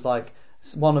 And she was like,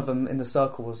 one of them in the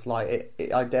circle was like,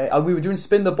 I dare. We were doing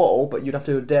spin the bottle, but you'd have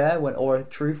to do a dare or a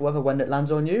truth, or whatever. When it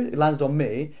landed on you, it landed on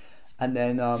me. And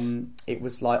then it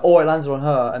was like, or it landed on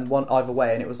her, and one either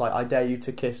way, and it was like, I dare you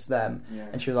to kiss them. Yeah.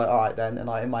 And she was like, all right then. And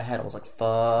in my head, I was like,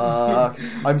 fuck,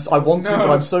 I want to, but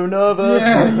I'm so nervous.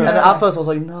 Yeah. And at first, I was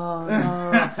like, no.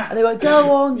 And they were like,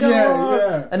 go on.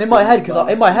 Yeah. And in my head,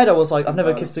 I was like, I've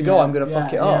never kissed a girl, I'm gonna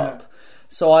fuck it up.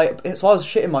 So I was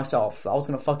shitting myself. I was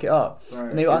gonna fuck it up. Right.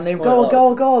 And they were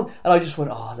go on. And I just went,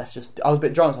 I was a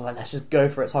bit drunk, so I was like, let's just go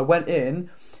for it. So I went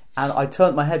in. And I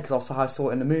turned my head because that's how I saw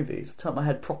it in the movies. I turned my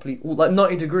head properly, like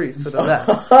 90 degrees to the left.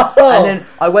 And then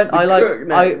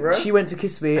she went to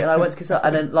kiss me, and I went to kiss her,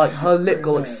 and then like her lip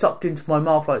got like sucked into my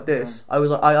mouth like this. I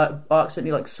was like, I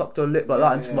accidentally like sucked her lip like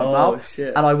that into my mouth,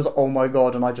 shit. And I was like, oh my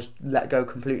god, and I just let go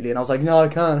completely, and I was like, no, I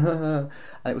can't, and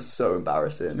it was so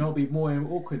embarrassing. You know what would be more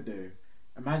awkward though?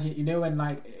 Imagine, when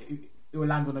like it will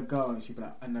land on a girl, and she'd be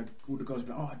like, and all the girls would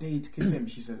be like, oh, I dare you to kiss him.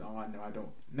 She says, oh no, I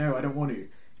don't want to.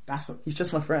 He's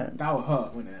just my friend. That would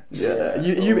hurt, wouldn't it? Yeah.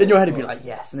 You in your head would be like,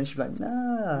 yes, and then she'd be like,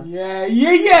 nah. Yeah.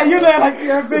 You're there like,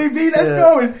 yeah, baby, let's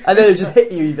go. And then it just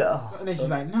hit you. You go, oh. And then she's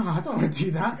like, no, I don't want to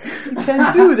do that. You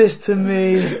can't do this to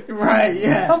me. Right?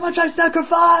 Yeah. How much I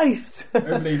sacrificed.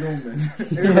 Only Norman.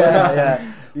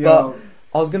 Yeah. But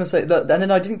I was gonna say that, and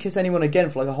then I didn't kiss anyone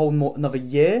again for like another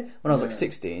year when I was like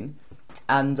 16,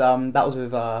 and that was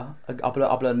with I'll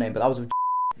blur the name, but that was with.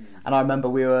 And I remember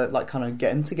we were like kind of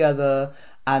getting together.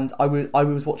 And I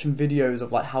was watching videos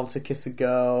of like how to kiss a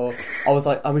girl. I was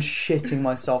shitting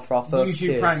myself for our first YouTube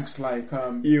kiss. pranks like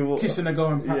kissing a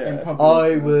girl in public.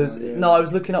 I was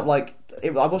looking up like I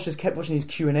kept watching these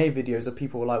Q&A videos of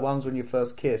people like, "When was your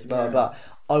first kiss?" Blah blah.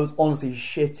 I was honestly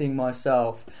shitting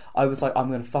myself. I was like,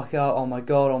 "I'm gonna fuck it up. Oh my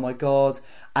god!"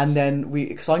 And then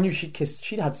because I knew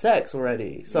she'd had sex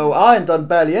already, so I hadn't done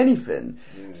barely anything.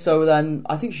 Yeah. So then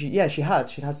I think she'd had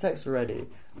sex already,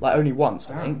 like only once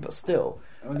I think, but still.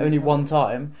 Only one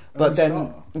time, but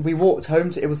then we walked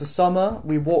home. It was the summer.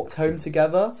 We walked home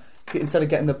together. Instead of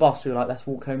getting the bus, we were like, "Let's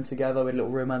walk home together." We had a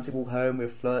little romantic walk home. We were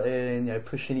flirting,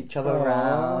 pushing each other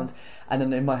around. And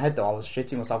then in my head, though, I was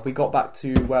shitting myself. We got back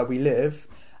to where we live,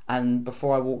 and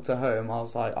before I walked her home, I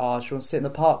was like, she wants to sit in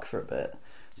the park for a bit."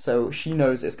 So she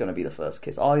knows it's going to be the first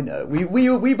kiss. I know. We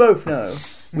both know.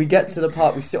 We get to the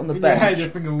park. We sit on the bench. You're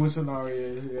thinking all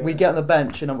scenarios. Yeah. We get on the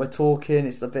bench and we're talking.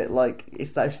 It's a bit like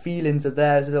those feelings are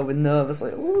there. It's a little bit nervous,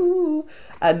 like ooh.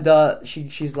 And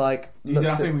she's like, you did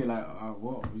that thing where you're like,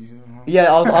 what?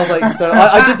 Yeah, I was like, so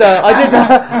I did that.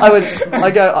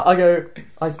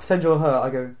 I send you her. I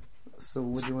go, so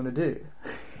what do you want to do?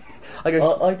 I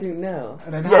go, I do now.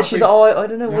 She's like, I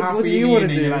don't know. What do you want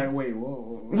to do? You're like, wait, whoa.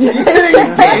 Yeah,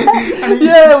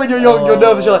 when you're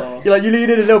nervous, you're like, you lean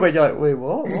in a little bit. You're like, wait,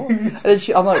 what? And then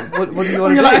I'm like, what do you want to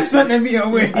do? You're like, sending me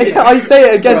away. I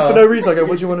say it again for no reason. I go,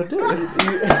 what do you want to do?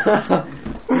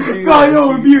 God,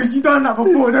 you're abused. You've done that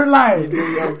before. Don't lie.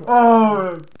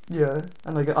 Oh. Yeah,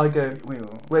 and I go, wait,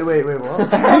 what?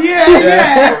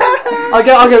 yeah. I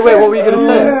go, wait, what were you gonna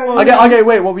say? I go,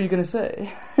 wait, what were you gonna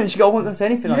say? And she go, I wasn't gonna say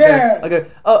anything. I go,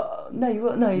 No, you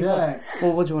were. No, you Yeah. were.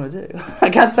 Well, what do you want to do? I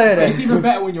kept saying But it's it. even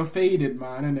better when you're faded,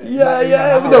 man, isn't it? Yeah, Like,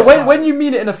 yeah. like, No, how- when you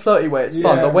mean it in a flirty way, it's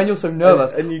fun. Yeah. But when you're so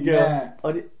nervous, and you go, Yeah.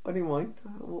 I didn't mind.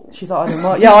 she's like, I don't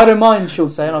mind. Yeah, I don't mind. She'll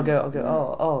say, and I'll go,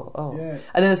 oh. Yeah.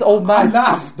 And then this old I man.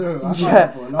 laughed though.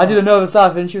 I did a nervous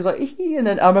laugh, and she was like, "Ee," and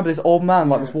then I remember this old man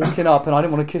like was walking up, and I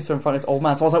didn't want to kiss her in front of this old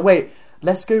man, so I was like, "Wait,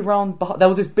 let's go round." There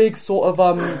was this big sort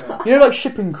of you know, like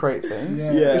shipping crate things.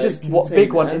 Yeah. Yeah. It was just container.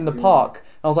 big one in the Yeah. park.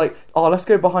 And I was like, "Oh, let's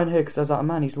go behind here," because there's that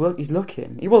man. He's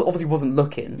looking. He obviously wasn't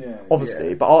looking, Yeah. obviously,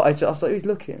 Yeah. but I was like, "He's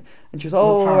looking," and she was like,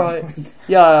 "Oh, You're all right." paranoid.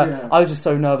 Yeah, Yeah. I was just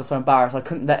so nervous, so embarrassed. I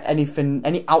couldn't let any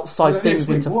outside Wait, things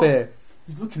wait, what? interfere.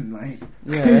 He's looking like.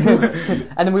 Yeah.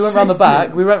 And then we went round the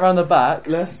back. We went round the back.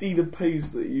 Let's see the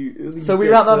pose that you. So we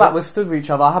get ran the to- back. We stood with each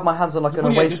other. I had my hands on like on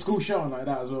Probably her had the waist. school shirt on like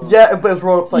that as well. Yeah, but it was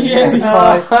rolled up like Yeah.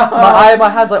 tie. I had my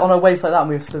hands like on her waist like that, and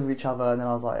we were stood with each other. And then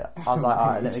I was like, all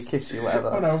right, let me kiss you, On whatever.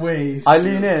 our waist. I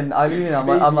lean in.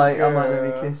 I'm like, let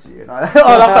me kiss you. And I,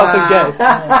 oh, that felt so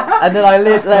gay. And then I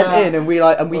leant in,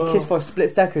 and we kissed for a split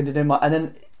second, and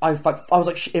then I was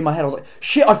like in my head. I was like,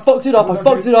 shit, I fucked it up. What I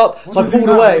fucked it up. What So I do I do pulled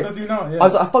now? away. What do I do now? Yeah. I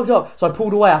was like, I fucked it up. So I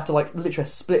pulled away after like literally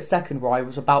a split second where I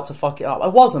was about to fuck it up. I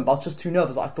wasn't, but I was just too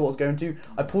nervous. I thought I was going to.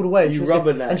 I pulled away. And You she was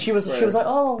rubbernecked, and she was like,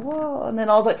 oh, what? And then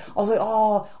I was like,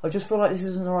 oh, I just feel like this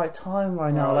isn't the right time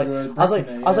right now. Oh, Like you're I was like,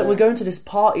 breaking it, I was like, yeah. we're going to this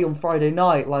party on Friday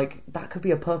night. Like that could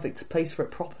be a perfect place for it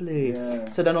properly. Yeah.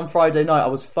 So then on Friday night I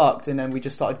was fucked, and then we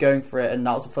just started going for it, and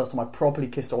that was the first time I properly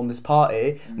kissed her on this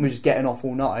party. And we were just getting off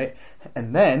all night,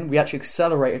 and then we actually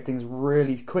accelerated things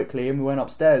really quickly, and we went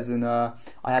upstairs, and I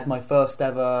had my first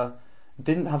ever.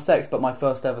 Didn't have sex, but my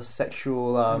first ever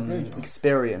sexual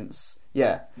experience.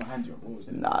 Yeah. My hand job, what was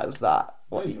it? Nah, it was that.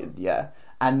 Blowjob? Yeah.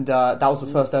 And that was the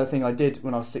first ever thing I did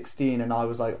when I was 16, and I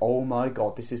was like, oh my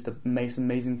god, this is the most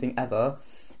amazing thing ever.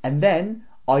 And then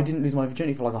I didn't lose my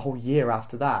virginity for like a whole year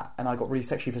after that, and I got really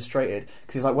sexually frustrated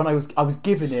because it's like when I was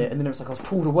given it, and then it was like I was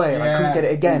pulled away, and I couldn't get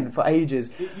it again for ages.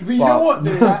 But you know what,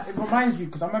 dude? Like, it reminds me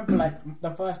because I remember like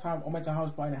the first time I went to a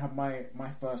house party and had my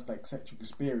first like sexual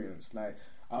experience. Like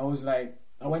I was like,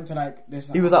 I went to like this.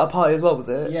 He was at a party as well, was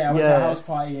it? Yeah, I went to a house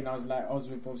party and I was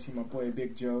with obviously my boy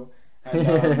Big Joe.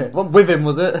 And, What, with him,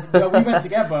 was it? yeah, we went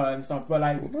together and stuff. But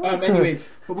like, anyway,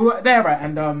 but we were there, right?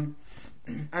 And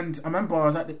I remember I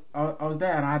was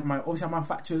there and I had my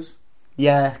Thatchers.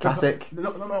 Yeah, classic.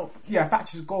 No, yeah,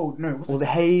 Thatchers Gold. No, Was it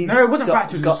haze? No, it wasn't Dark-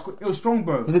 Thatchers. It was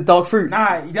Strongbow. Was it dark fruits?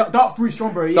 Nah, dark fruit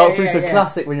Strongbow. Yeah, Dark yeah, fruits yeah, are yeah.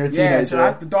 classic when you're a Yeah, teenager. so I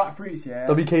had the dark fruits. Yeah,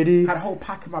 WKD. had a whole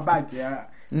pack in my bag. Yeah,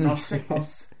 and I was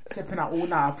sipping that all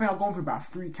night. I think I've gone through about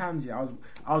 3 cans. Yeah,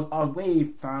 I was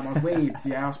waved, fam. I was waved.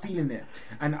 Yeah, I was feeling it,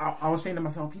 and I was saying to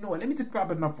myself, you know what? Let me just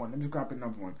grab another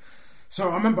one. So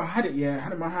I remember I had it. Yeah, I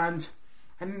had it in my hand,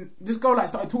 and this girl like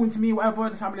started talking to me, whatever,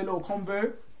 just having a little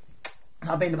convo.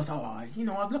 So I banged myself, I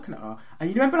was looking at her, and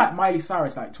you remember like Miley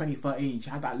Cyrus, like 2013, she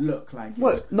had that look, like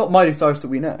What? Not Miley Cyrus that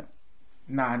we know.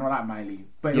 Nah, not that Miley,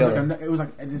 but Yeah. it was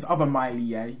like this other Miley,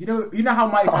 yeah. You know how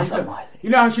Miley Cyrus Other looked. Miley. You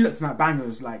know how she looked in like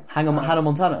bangers, like Hannah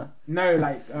Montana. No,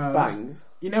 like Bangs.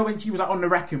 You know when she was like on the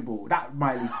wrecking ball, that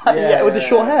Miley. Yeah, with the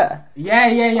short hair. Yeah.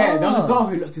 There was Oh. a girl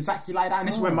who looked exactly like that, and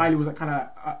this is when Miley was like kind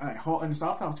of hot and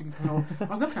stuff. I was thinking, I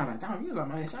was looking at her like, damn, you look like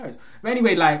Miley Cyrus. But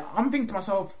anyway, like I'm thinking to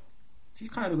myself, she's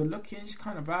kind of good looking, she's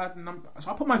kind of bad, and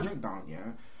so I put my drink down, yeah.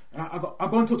 And I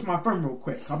go and talk to my friend real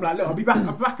quick. I'm like, look, I'll be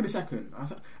back in a second.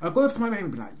 I go over to my mate and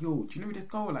be like, yo, do you know who this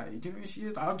girl? Like, do you know who she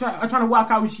is? I'm trying to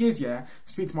work out who she is, yeah.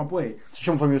 Speak to my boy. She's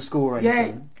from your school or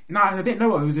anything? Nah, I didn't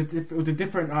know her. It was a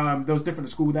different. There was different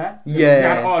school there. Yeah. They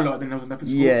had our lot, then there was a different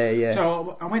school. Yeah.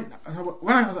 So I went.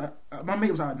 When I was like, my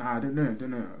mate was like, nah, I don't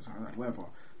know. So I was like, whatever.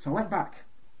 So I went back.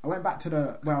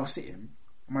 To where I was sitting.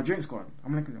 My drink's gone.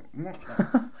 I'm looking. What?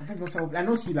 I'm thinking to myself, and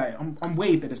also like I'm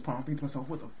waved at this point. I'm thinking to myself,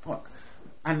 what the fuck?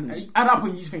 And at that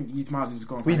point, you just think these miles is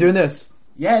gone. Were you doing this?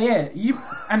 Yeah.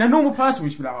 And a normal person would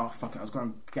just be like, oh fuck it, I was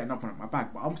going to get another one in my bag.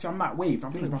 But obviously, I'm not waved.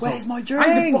 I'm thinking to myself, Where's my I need to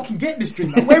drink? fucking get this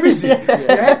drink. Like, where is it?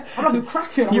 Yeah. I'm like a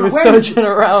crackhead. I'm You like, were where is searching it?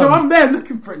 around. So I'm there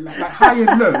looking for it, like high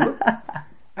and low.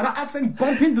 And I accidentally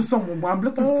bump into someone while I'm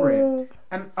looking for it.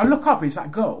 And I look up, it's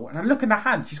that girl. And I look in her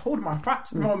hand, she's holding my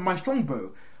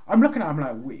strongbow. I'm looking at her, I'm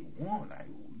like, wait, what? Like,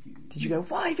 Did you go,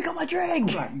 why have you got my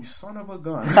drink? I'm like, you son of a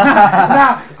gun.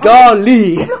 Nah,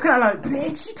 Golly. I'm looking at her like,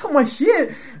 bitch, she took my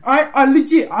shit. I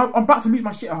legit, I'm about to lose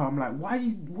my shit at her. I'm like, what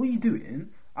are you doing?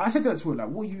 I said that to her, like,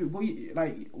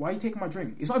 why are you taking my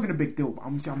drink? It's not even a big deal, but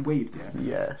I'm waved, yeah.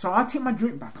 Yeah. So I take my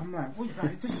drink back. I'm like, what?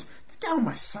 Like, just get out of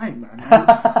my sight, man.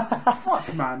 Like,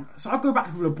 fuck, man. So I go back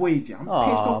with the boys, yeah. I'm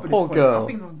pissed off at this poor point. girl. I'm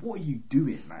thinking, what are you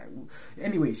doing? Like,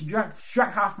 anyway, she drank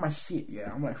half my shit,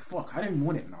 yeah. I'm like, fuck, I don't even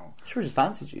want it now. She just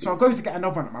fancied you. So I go to get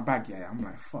another one at my bag, yeah. I'm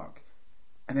like, fuck.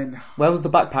 And then Where was the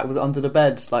backpack? Was it under the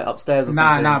bed, like upstairs or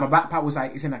something? Nah. My backpack was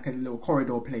like it's in like a little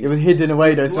corridor place. It was hidden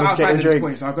away though, We so were we outside get at your this point,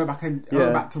 drinks. so I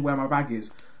go back to where my bag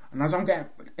is, and as I'm going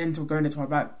into my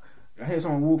bag, I hear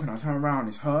someone walking. I turn around,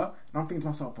 it's her, and I'm thinking to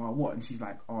myself, "Oh, what?" And she's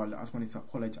like, "Oh, I just wanted to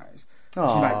apologise."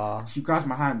 She grabs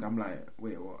my hand. I'm like,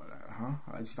 "Wait, what? Like, huh?"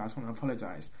 She's like, "I just want to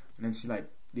apologise," and then she like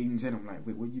leans in. I'm like,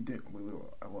 "Wait, what are you doing?" Wait,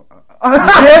 what? Wait,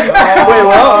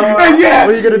 what? Yeah.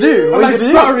 What are you gonna do? I'm like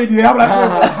stuttering. Yeah, I'm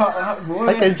like, what?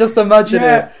 I can just imagine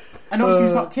it. And obviously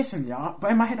we start kissing, yeah.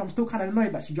 But in my head, I'm still kind of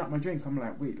annoyed that she drank my drink. I'm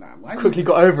like, wait, like, why? Quickly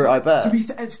got over it, I bet. So we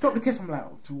stopped the kiss. I'm like,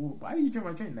 so why did you drink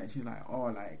my drink? Like, she's like,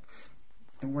 oh, like,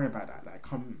 don't worry about that. Like,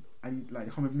 come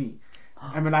with me.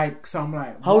 And we're like, so I'm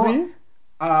like, how old are you?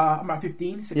 I'm at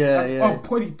 15, 16. Yeah. Oh,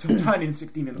 probably turning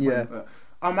 16 in the point. But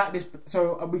I'm at this.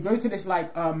 So we go to this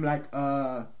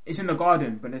it's in the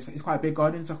garden, but it's quite a big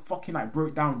garden. It's a fucking like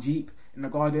broke down Jeep in the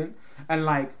garden, and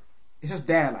like it's just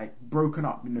there, like broken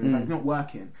up. You know, it's like not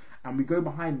working. And we go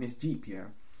behind this Jeep, yeah,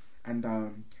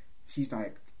 and she's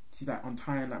like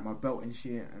untying like my belt and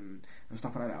shit and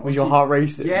stuff like that. Was your heart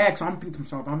racing? Yeah, because I'm thinking to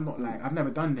myself, I'm not like I've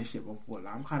never done this shit before.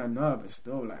 Like I'm kind of nervous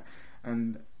still, like,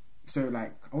 and so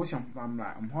like obviously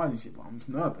I'm hard and shit, but I'm just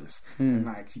nervous. And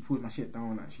like she pulls my shit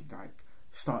down and she like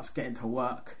starts getting to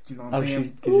work. Do you know what I'm saying?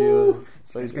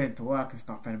 She's getting to work and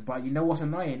stuff. But you know what's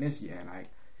annoying is like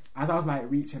as I was like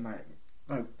reaching like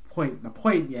the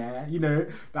point, yeah, you know,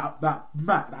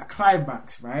 that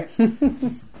climax, right?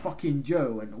 Fucking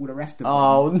Joe and all the rest of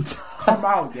them come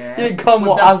out, yeah. You didn't come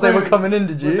as they were coming in,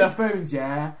 did you? With their phones,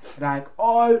 yeah. Like,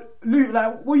 oh, Luke,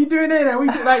 like, what are you doing here? What are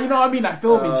you doing? Like, you know what I mean? Like,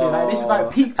 filming shit. Like, this is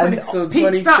like peak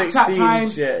 2016 time.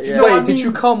 shit, yeah. You know what I Did mean?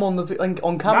 you come on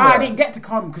on camera? Nah, I didn't get to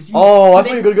come because I thought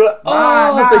you were gonna go like,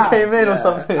 nah. they came in or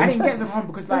something. I didn't get to come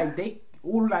because like they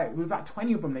all like with like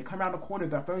 20 of them, they come around the corner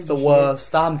with their phones. It's the and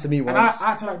worst. That happened to me once. And I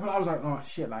had to like, I was like, oh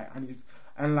shit, like,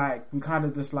 and like we kind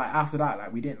of just like after that,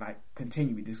 like we didn't like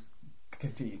continue. We just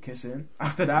continued kissing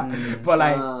after that. But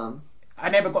like, I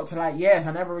never got to like,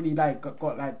 I never really like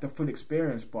got like the full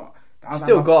experience. But I was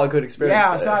still like, got a good experience.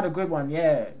 Yeah, I still had a good one.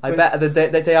 Yeah, I bet the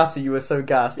day after you were so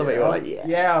gassed. I bet you were like,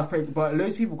 I was pretty. But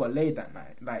loads of people got laid that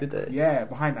night. Like, did they? Yeah,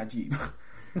 behind that Jeep.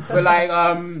 But like,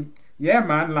 yeah,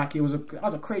 man, like it was a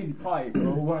crazy party,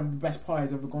 bro. One of the best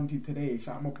parties I've ever gone to today.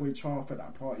 Shout out my boy Charles for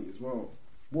that party as well.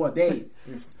 What a day!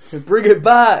 Bring it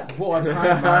back. What a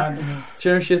time, man. Do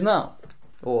you know who she is now?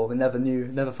 Or we never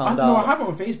found out. No, I have her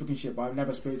on Facebook and shit, but I've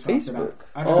never spoke to her after Facebook?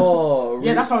 that.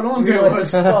 Yeah, that's how long ago it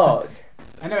was.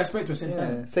 I never spoke to her since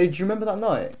then. So, do you remember that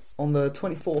night on the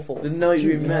 24th of the night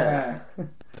June? we met?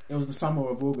 It was the summer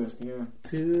of August. Yeah.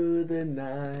 To the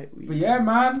night. But yeah,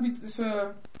 man, it's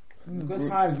good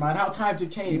times, man. How times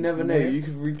have changed. You never know. You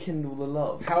could rekindle the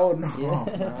love. Hell no,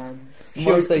 man.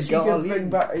 She'll say, she can bring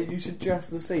back. You should dress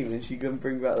the same, and she can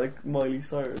bring back like Miley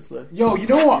Cyrus look. Yo, you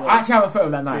know what? I actually have a photo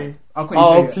of that night. I'll quickly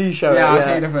show you. Please show it. Yeah, I'll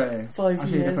show you the photo. 5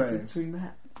 years since we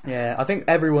met. Yeah, I think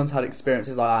everyone's had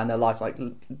experiences like that in their life, like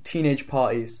teenage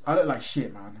parties. I look like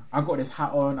shit, man. I got this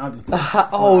hat on. I just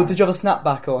did you have a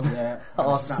snapback on? Yeah.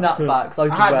 Snapbacks. I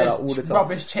used to wear that all the time.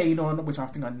 Rubbish chain on, which I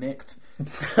think I nicked.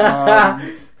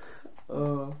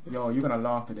 Yo, you're gonna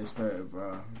laugh at this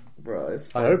photo, bro. It's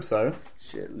 5. I hope so.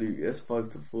 Shit, Luke, it's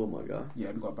 5-4, my guy.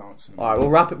 Yeah, we got bouncing. Alright, we'll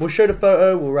wrap it. We'll show the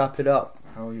photo. We'll wrap it up.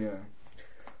 Hell yeah.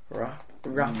 Wrap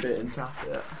it and tap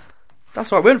it.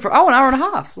 That's right. We went for an hour and a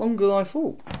half, longer than I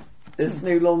thought. It's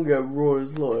no longer Raw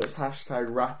is Law. It's hashtag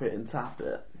wrap it and tap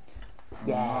it.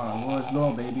 Yeah, Raw is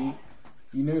Law, baby.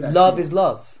 You know that. Love shit. is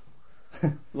love.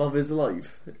 Love is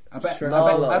life. I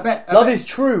bet. Love is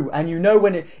true, and you know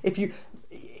when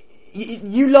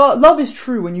love is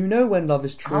true, and you know when love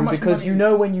is true because you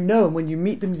know when you know, and when you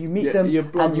meet them, them,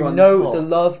 and you know hot. The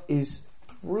love is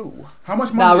true. How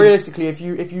much money? Now, realistically, if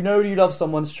you know you love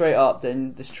someone straight up,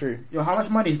 then it's true. Yo, how much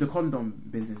money is the condom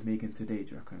business making today,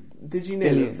 do you reckon? Did you know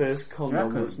Billions. the first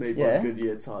condom was made by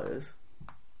Goodyear tyres?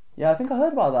 Yeah, I think I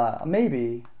heard about that.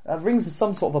 Maybe that rings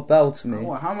some sort of a bell to me.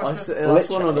 Oh, how much? That's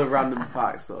one of the random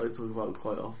facts that I talk about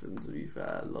quite often. To be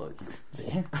fair, like,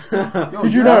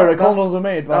 did you know that condoms were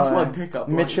made by? That's my pickup.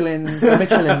 Michelin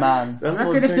man. That's do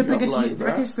you reckon it's the biggest year? Do you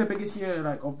reckon it's the biggest year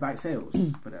like of like sales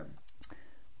for them?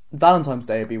 Valentine's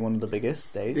Day would be one of the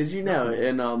biggest days. Did you know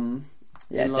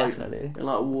definitely in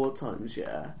like war times,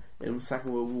 in the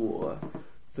Second World War,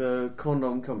 the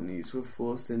condom companies were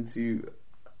forced into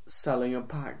selling a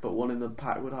pack, but one in the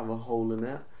pack would have a hole in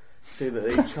it, so that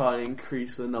they try and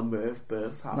increase the number of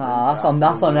births happening. Nah,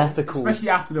 that's unethical. Especially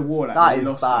after the war, like, that is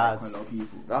lost, bad. Like, quite a lot of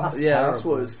people. That's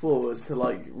what it was for. Was to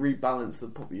like rebalance the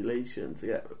population to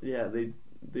get. Yeah,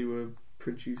 they were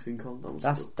producing condoms.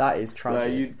 That is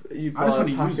tragic. You'd buy a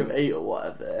pack of 8 or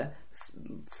whatever,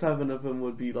 7 of them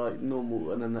would be like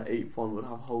normal, and then the 8th one would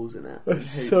have holes in it.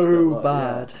 That's so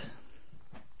bad.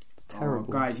 It's Oh,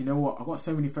 terrible. guys, you know what? I've got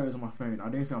so many photos on my phone. I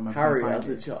don't think I'm ever Harry gonna as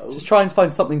find a it. child. Just try and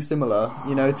find something similar,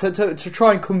 you know, to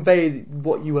try and convey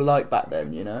what you were like back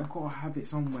then, you know. I've got to have it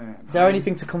somewhere. Is there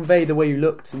anything to convey the way you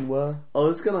looked and were? I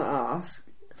was gonna ask,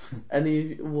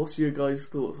 what's your guys'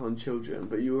 thoughts on children?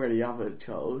 But you already have a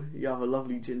child. You have a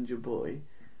lovely ginger boy.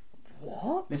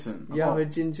 What? Listen, You have a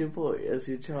ginger boy as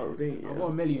your child, don't I've got a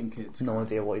you? million kids. No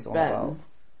idea what he's on Ben. about.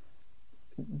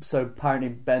 So apparently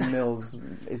Ben Mills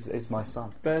is my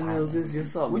son. Ben Mills is your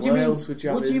son. What What do you mean- else would you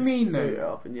have what do you his mean, photo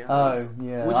though? up in your house? Oh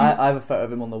yeah, Would you- I have a photo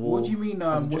of him on the wall. What do you mean?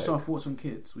 as a What's joke. our thoughts on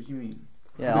kids? What do you mean?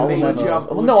 Yeah, Would I'll you never. have-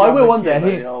 Well, would no, you I have will a one kid day.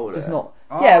 when He you're older? just not.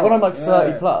 Oh, Yeah, when I'm like yeah.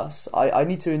 30 plus, I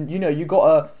need to. You know, you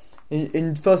gotta.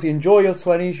 Firstly, enjoy your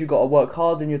 20s. You gotta work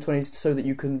hard in your 20s so that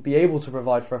you can be able to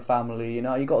provide for a family. You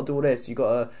know, you gotta do all this. You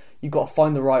gotta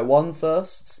find the right one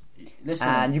first. Listen,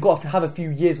 And you've got to have a few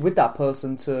years with that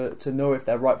person to know if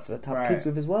they're right for to have Right. kids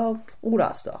with as well. All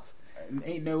that stuff.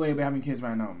 ain't no way we're having kids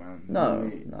right now, man. No,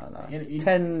 way. no. You-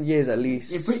 10 years at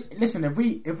least. If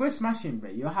we're smashing, bro,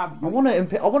 you'll have. I want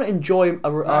to enjoy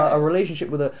a relationship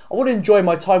with a. I want to enjoy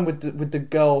my time with the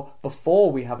girl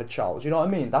before we have a child. You know what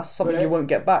I mean? That's something But you won't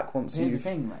get back once Here's you. the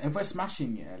thing, like, if we're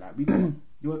smashing, yeah, like we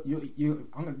got you.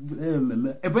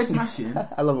 If we're smashing,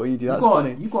 I love what you do. That's you got,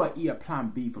 funny. You got to eat a Plan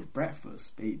B for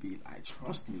breakfast, baby. Like,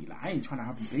 trust me. Like, I ain't trying to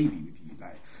have a baby with you.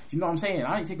 Like, do you know what I'm saying?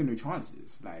 I ain't taking no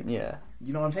chances. Like, Yeah.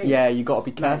 you know what I'm saying? Yeah, you got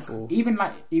to be Like, careful. even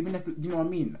if you know what I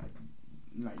mean.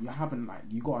 Like you're having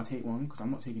you gotta take one because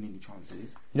I'm not taking any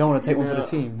chances. You don't want to take one for the Yeah.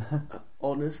 team.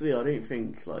 Honestly, I don't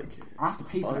think like. I have to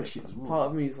pay for that shit as well. Part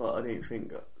of me is like, I don't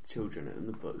think children are in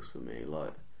the books for me.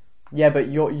 Like, Yeah, but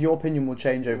your opinion will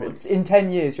change over. Like- In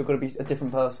 10 years, you're going to be a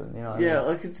different person. You know. What I yeah, mean?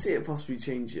 I could see it possibly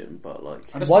changing, but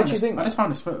like, Why do you think I that? just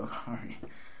found this photo of Harry.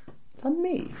 Is that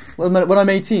me? When I'm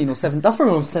 18 or 7, that's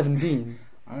probably when I'm 17.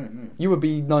 I don't know. You would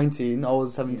be 19. I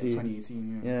was 17. Yeah,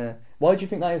 2018. Yeah. Yeah. Why do you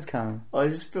think that is, Karen? I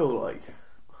just feel like,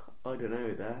 I don't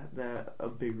know, they're a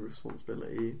big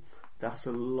responsibility. That's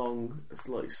a long, it's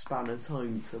like span of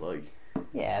time to like.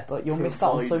 Yeah, but you'll miss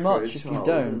out on provide so for much a if you child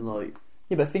don't. and, like,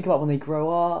 Yeah, but think about when they grow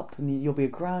up and you'll be a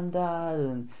granddad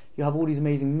and you have all these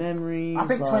amazing memories. I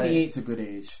think like- 28's a good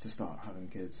age to start having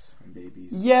kids and babies.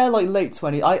 Yeah, like late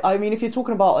 20. I mean, if you're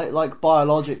talking about it like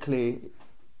biologically.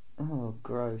 Oh,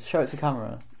 gross. Show it to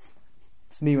camera.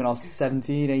 It's me when I was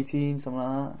 17, 18, something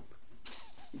like that.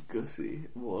 Gussie,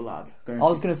 what a lad. Going I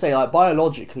was going to say, like,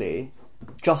 biologically,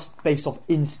 just based off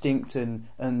instinct and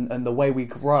the way we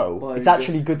grow, Well, it's it's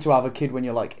actually just- good to have a kid when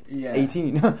you're like Yeah.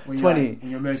 18, when 20. You're, when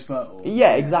you're most fertile.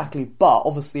 Yeah, exactly. But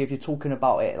obviously, if you're talking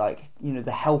about it, like, you know,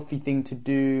 the healthy thing to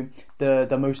do,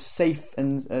 the most safe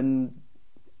and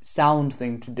sound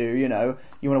thing to do, you know,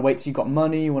 you want to wait till you've got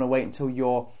money, you want to wait until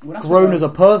you're Well, that's grown what as a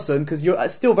person, because you're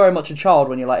still very much a child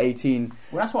when you're like 18.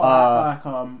 Well, that's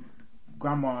what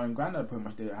grandma and granddad pretty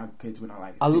much did. Had kids when I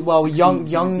like. 15, Well, 16, young,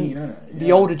 17, innit? the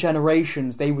Yeah. older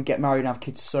generations, they would get married and have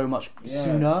kids so much Yeah.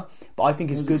 sooner. But I think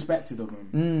It it's was good. expected of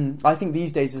them. I think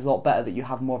these days is a lot better that you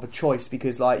have more of a choice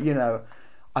because, like, you know,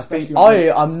 I think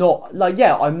Especially I'm not like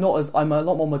I'm a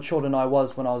lot more mature than I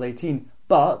was when I was 18,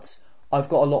 but I've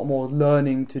got a lot more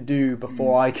learning to do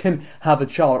before I can have a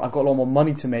child. I've got a lot more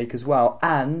money to make as well,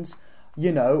 and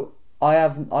you know,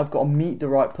 I've got to meet the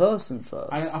right person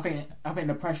first. I think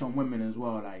the pressure on women as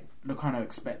well. Like they're kind of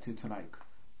expected to like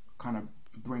kind of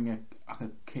bring a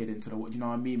kid into the world. Do you know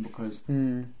what I mean? Because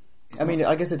I mean,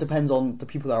 I guess it depends on the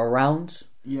people that are around,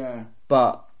 yeah.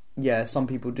 but yeah, some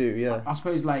people do. Yeah, I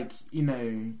suppose, like, you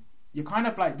know, you're kind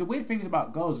of like the weird things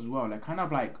about girls as well. They're kind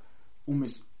of like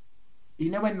almost, you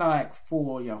know, when they're like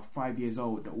 4 or 5 years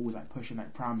old, they're always like pushing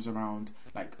like prams around,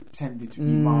 like pretending to be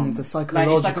mums. it's a Like,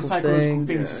 it's like a psychological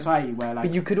thing yeah. in society where like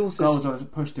but you could also girls are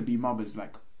pushed to be mothers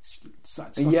like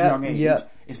such a Yeah, young age. yeah.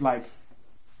 It's like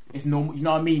it's normal. You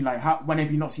know what I mean? Like, when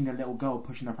have you not seen a little girl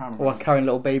pushing a pram around? or carrying a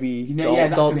little baby You know, yeah,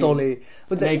 exactly. dolly.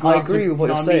 But And they I grow up agree to- with what you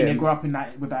know you're I saying. mean? They grow up in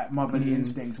that with that motherly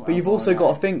instinct. But you've whatever, also like-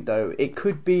 got to think though. It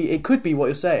could be what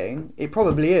you're saying. It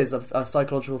probably is a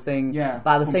psychological thing. Yeah,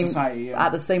 But at the from same society, yeah.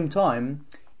 at the same time,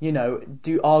 you know,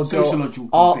 do our sociological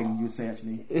our- thing, you would say,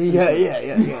 actually. Yeah.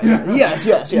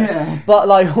 Yes. Yeah. But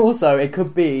like also, it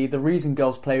could be the reason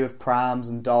girls play with prams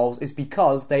and dolls is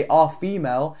because they are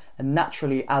female, and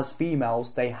naturally, as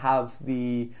females, they have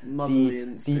the Motherly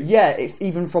instinct.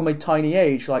 even from a tiny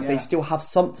age, like they Yeah. still have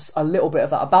a little bit of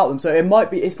that about them. So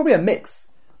it's probably a mix.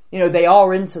 you know, they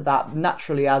are into that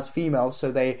naturally as females,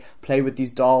 so they play with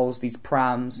these dolls, these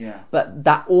prams. Yeah. But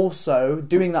that also,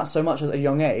 doing that so much at a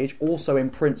young age, also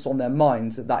imprints on their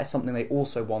minds that is something they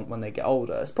also want when they get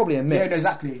older. It's probably a mix. Yeah, no,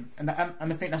 exactly. And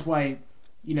I think that's why,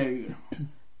 you know,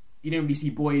 you don't really see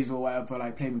boys or whatever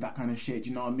like playing with that kind of shit. Do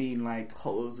you know what I mean? Like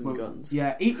Hot Wheels and guns.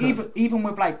 Yeah, even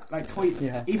with like toy,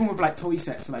 Yeah. even with like toy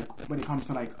sets. Like when it comes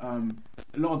to like a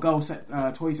lot of girl set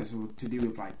toy sets are to do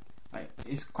with like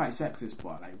it's quite sexist,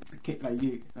 but like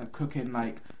you cooking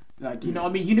like you know what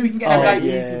I mean. You know you can get like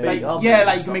you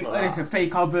can make like a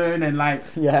fake oven and like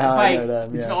it's like you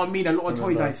know what I mean. A lot of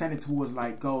toys like send it towards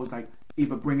like girls like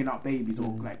either bringing up babies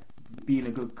or like being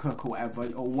a good cook or whatever,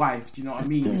 or wife. Do you know what I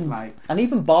mean? It's like, and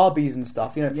even Barbies and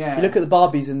stuff. You know, you look at the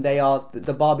Barbies and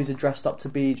the Barbies are dressed up to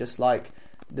be just like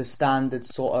the standard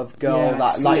sort of girl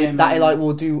that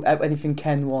will do anything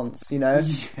Ken wants. You know,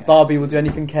 Barbie will do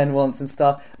anything Ken wants and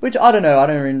stuff. Which I don't know. I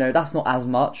don't really know. That's not as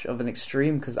much of an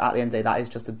extreme because at the end of the day, that is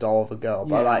just a doll of a girl.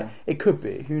 But like, it could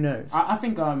be. Who knows? I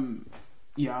think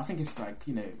I think it's like,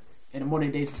 you know, in a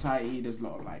modern day society, there's a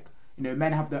lot of like, you know,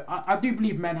 men have their. I do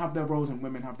believe men have their roles and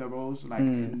women have their roles, like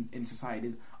in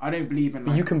society. I don't believe in.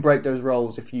 Like, but you can break those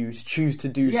roles if you choose to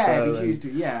do so. Yeah, if you choose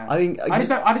to. Yeah, I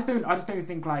just don't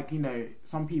think like, you know,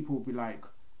 some people will be like,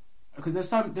 because there's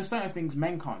certain things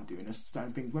men can't do and there's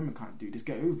certain things women can't do. Just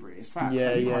get over it. It's facts.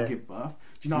 Yeah, like, you can't give birth.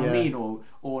 Do you know what I mean?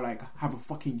 Or like have a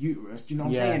fucking uterus. Do you know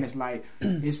what I'm saying? It's like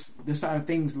there's certain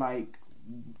things like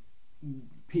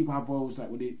people have roles like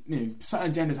you know,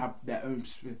 certain genders have their own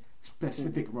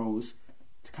specific roles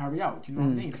to carry out. Do you know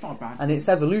what I mean? It's not a bad thing. And it's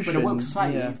evolution. But the woke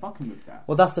society ain't fucking with that.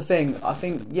 Well, that's the thing. I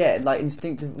think, like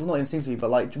not instinctively, but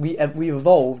like we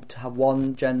evolved to have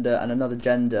one gender and another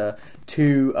gender to,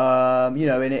 you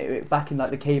know, back in like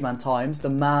the caveman times, the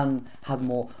man had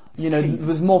more, you know,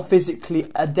 was more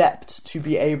physically adept to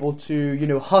be able to, you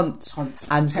know, hunt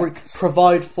and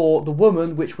provide for the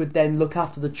woman, which would then look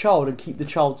after the child and keep the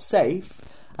child safe.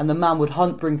 And the man would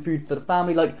hunt, bring food for the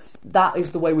family. Like, that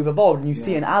is the way we've evolved. And you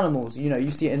see it in animals. You know,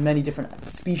 you see it in many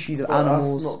different species of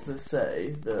animals. That's not to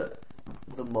say that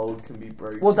the mould can be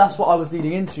broken. Well, that's what I was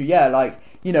leading into. Yeah, like,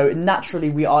 you know,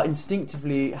 naturally we are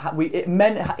instinctively...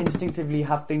 men instinctively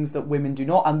have things that women do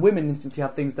not. And women instinctively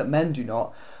have things that men do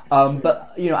not.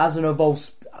 But, you know, as an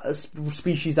evolved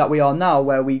species that we are now,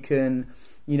 where we can...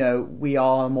 You know, we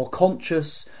are more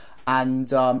conscious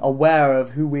and aware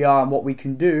of who we are and what we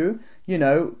can do... You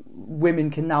know, women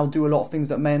can now do a lot of things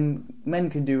that men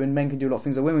can do, and men can do a lot of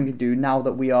things that women can do. Now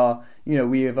that we are, you know,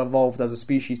 we have evolved as a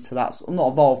species to that, not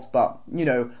evolved, but you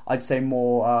know, I'd say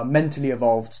more mentally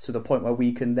evolved to the point where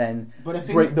we can then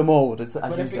break the mold.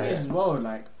 But the thing is as well,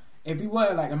 like, if we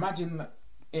were like, imagine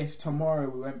if tomorrow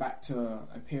we went back to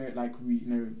a period like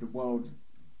the world,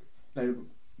 like,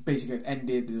 basically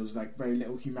ended. There was like very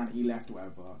little humanity left, or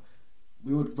whatever.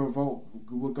 We would revolt.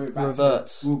 We'll go back.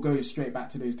 We'll go straight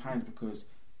back to those times because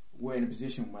we're in a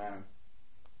position where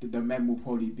the men will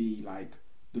probably be like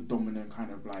the dominant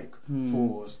kind of like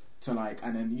force to like,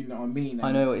 and then you know what I mean. And,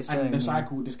 I know what you're saying. And the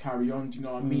cycle will just carry on. Do you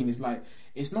know what I mean? It's like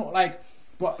it's not like,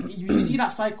 but you see that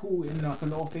cycle in like a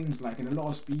lot of things, like in a lot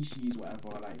of species,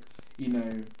 whatever. Like, you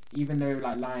know, even though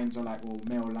like lions are like, or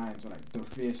male lions are like the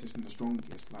fiercest and the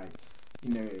strongest. Like,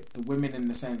 you know, the women in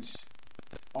the sense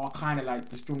are kind of like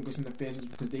the strongest and the fiercest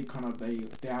because they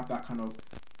have that kind of,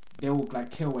 they'll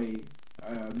like kill a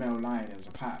male lion as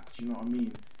a pack. Do you know what I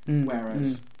mean?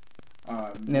 Whereas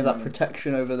they have that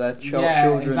protection over their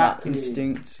children, exactly, that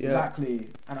instinct. Yeah. Exactly.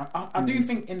 And I do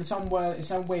think in some ways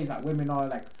like women are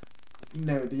like, you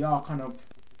know, they are kind of,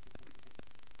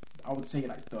 I would say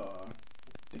like the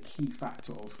key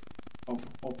factor of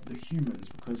the humans,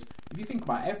 because if you think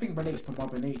about it, everything relates to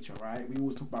Mother Nature, right? We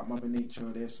always talk about Mother Nature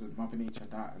this and Mother Nature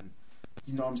that, and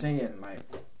you know what I'm saying? Like,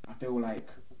 I feel like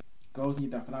girls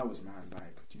need their flowers, man.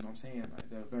 Like, do you know what I'm saying?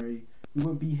 Like, we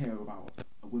wouldn't be here without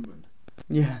a woman.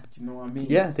 Yeah. Do you know what I mean?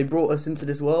 Yeah, they brought us into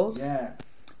this world. Yeah.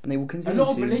 And they will continue. A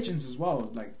lot of religions as well,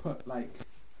 like put like,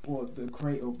 or the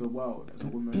creator of the world as a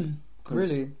woman.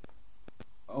 Really?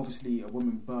 Obviously, a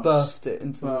woman birthed it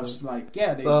into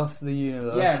births the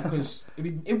universe. Yeah, because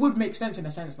it would make sense in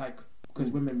a sense, like,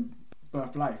 because women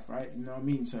birth life, right? You know what I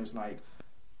mean? So it's like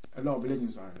a lot of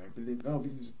religions are like, a lot of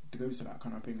religions go to that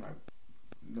kind of thing, like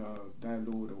their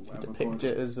lord or whatever. Depict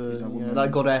it as a woman,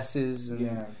 like goddesses,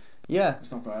 and and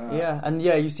stuff like that. Yeah, and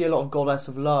you see a lot of goddess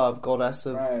of love, goddess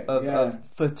of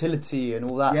fertility and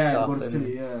all that stuff.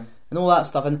 And all that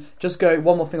stuff. And just go,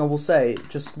 one more thing I will say,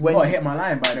 just when... I hit my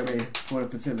line, by the way, for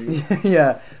fertility.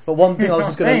 Yeah, but one thing I was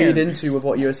just going to lead into with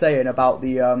what you were saying about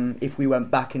the, if we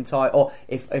went back in time, or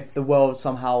if the world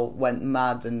somehow went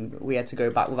mad and we had to go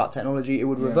back without technology, it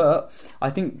would revert. I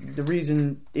think the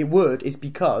reason it would is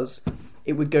because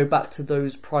it would go back to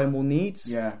those primal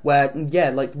needs. Yeah. Where,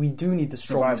 like, we do need the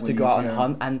strongest to go out and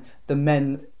hunt, and the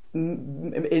men...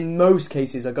 in most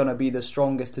cases are going to be the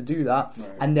strongest to do that,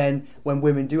 and then when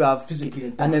women do have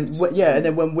and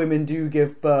then when women do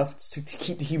give birth to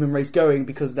keep the human race going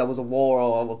because there was a war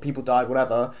or people died,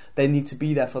 whatever, they need to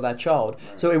be there for their child.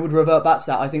 So it would revert back to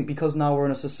that. I think because now we're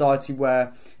in a society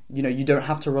where you don't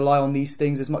have to rely on these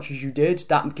things as much as you did,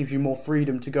 that gives you more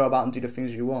freedom to go about and do the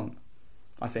things you want.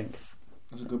 I think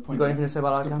that's a good point. You got anything to say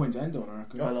about that? That's a good point to end on, I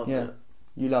reckon. I love it.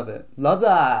 You love it. Love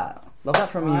that. Love that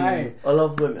from you. I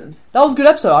love women. That was a good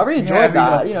episode. I really enjoyed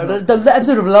that. The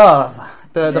episode of love.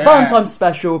 The Valentine's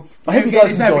special. I hope you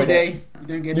guys enjoyed it.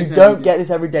 You don't get this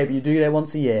every day, but you do get it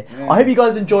once a year. Yeah. I hope you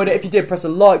guys enjoyed it. If you did, press the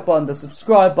like button, the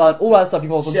subscribe button, all that stuff you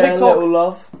post on TikTok. Share a little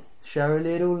love. Share a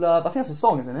little love. I think that's a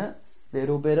song, isn't it?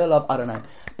 Little bit of love. I don't know.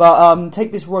 But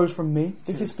take this rose from me.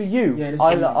 This is for you. Yeah,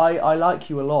 I like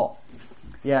you a lot.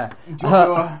 Yeah.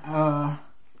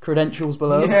 Credentials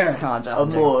below. Yeah.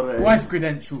 Amore. Wife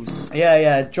credentials.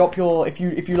 Yeah. Drop your if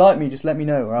you like me, just let me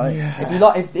know, right? Yeah. If you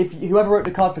like, if whoever wrote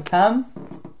the card for Cam,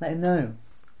 let him know,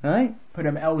 right? Put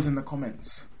them L's in the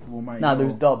comments.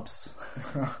 Those dubs.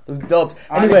 Those dubs.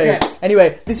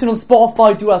 Anyway, listen on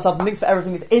Spotify. Do that stuff. The links for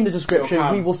everything is in the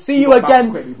description. We will see you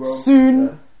again soon.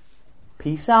 Yeah.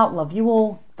 Peace out. Love you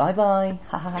all. Bye bye.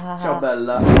 Ciao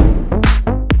bella.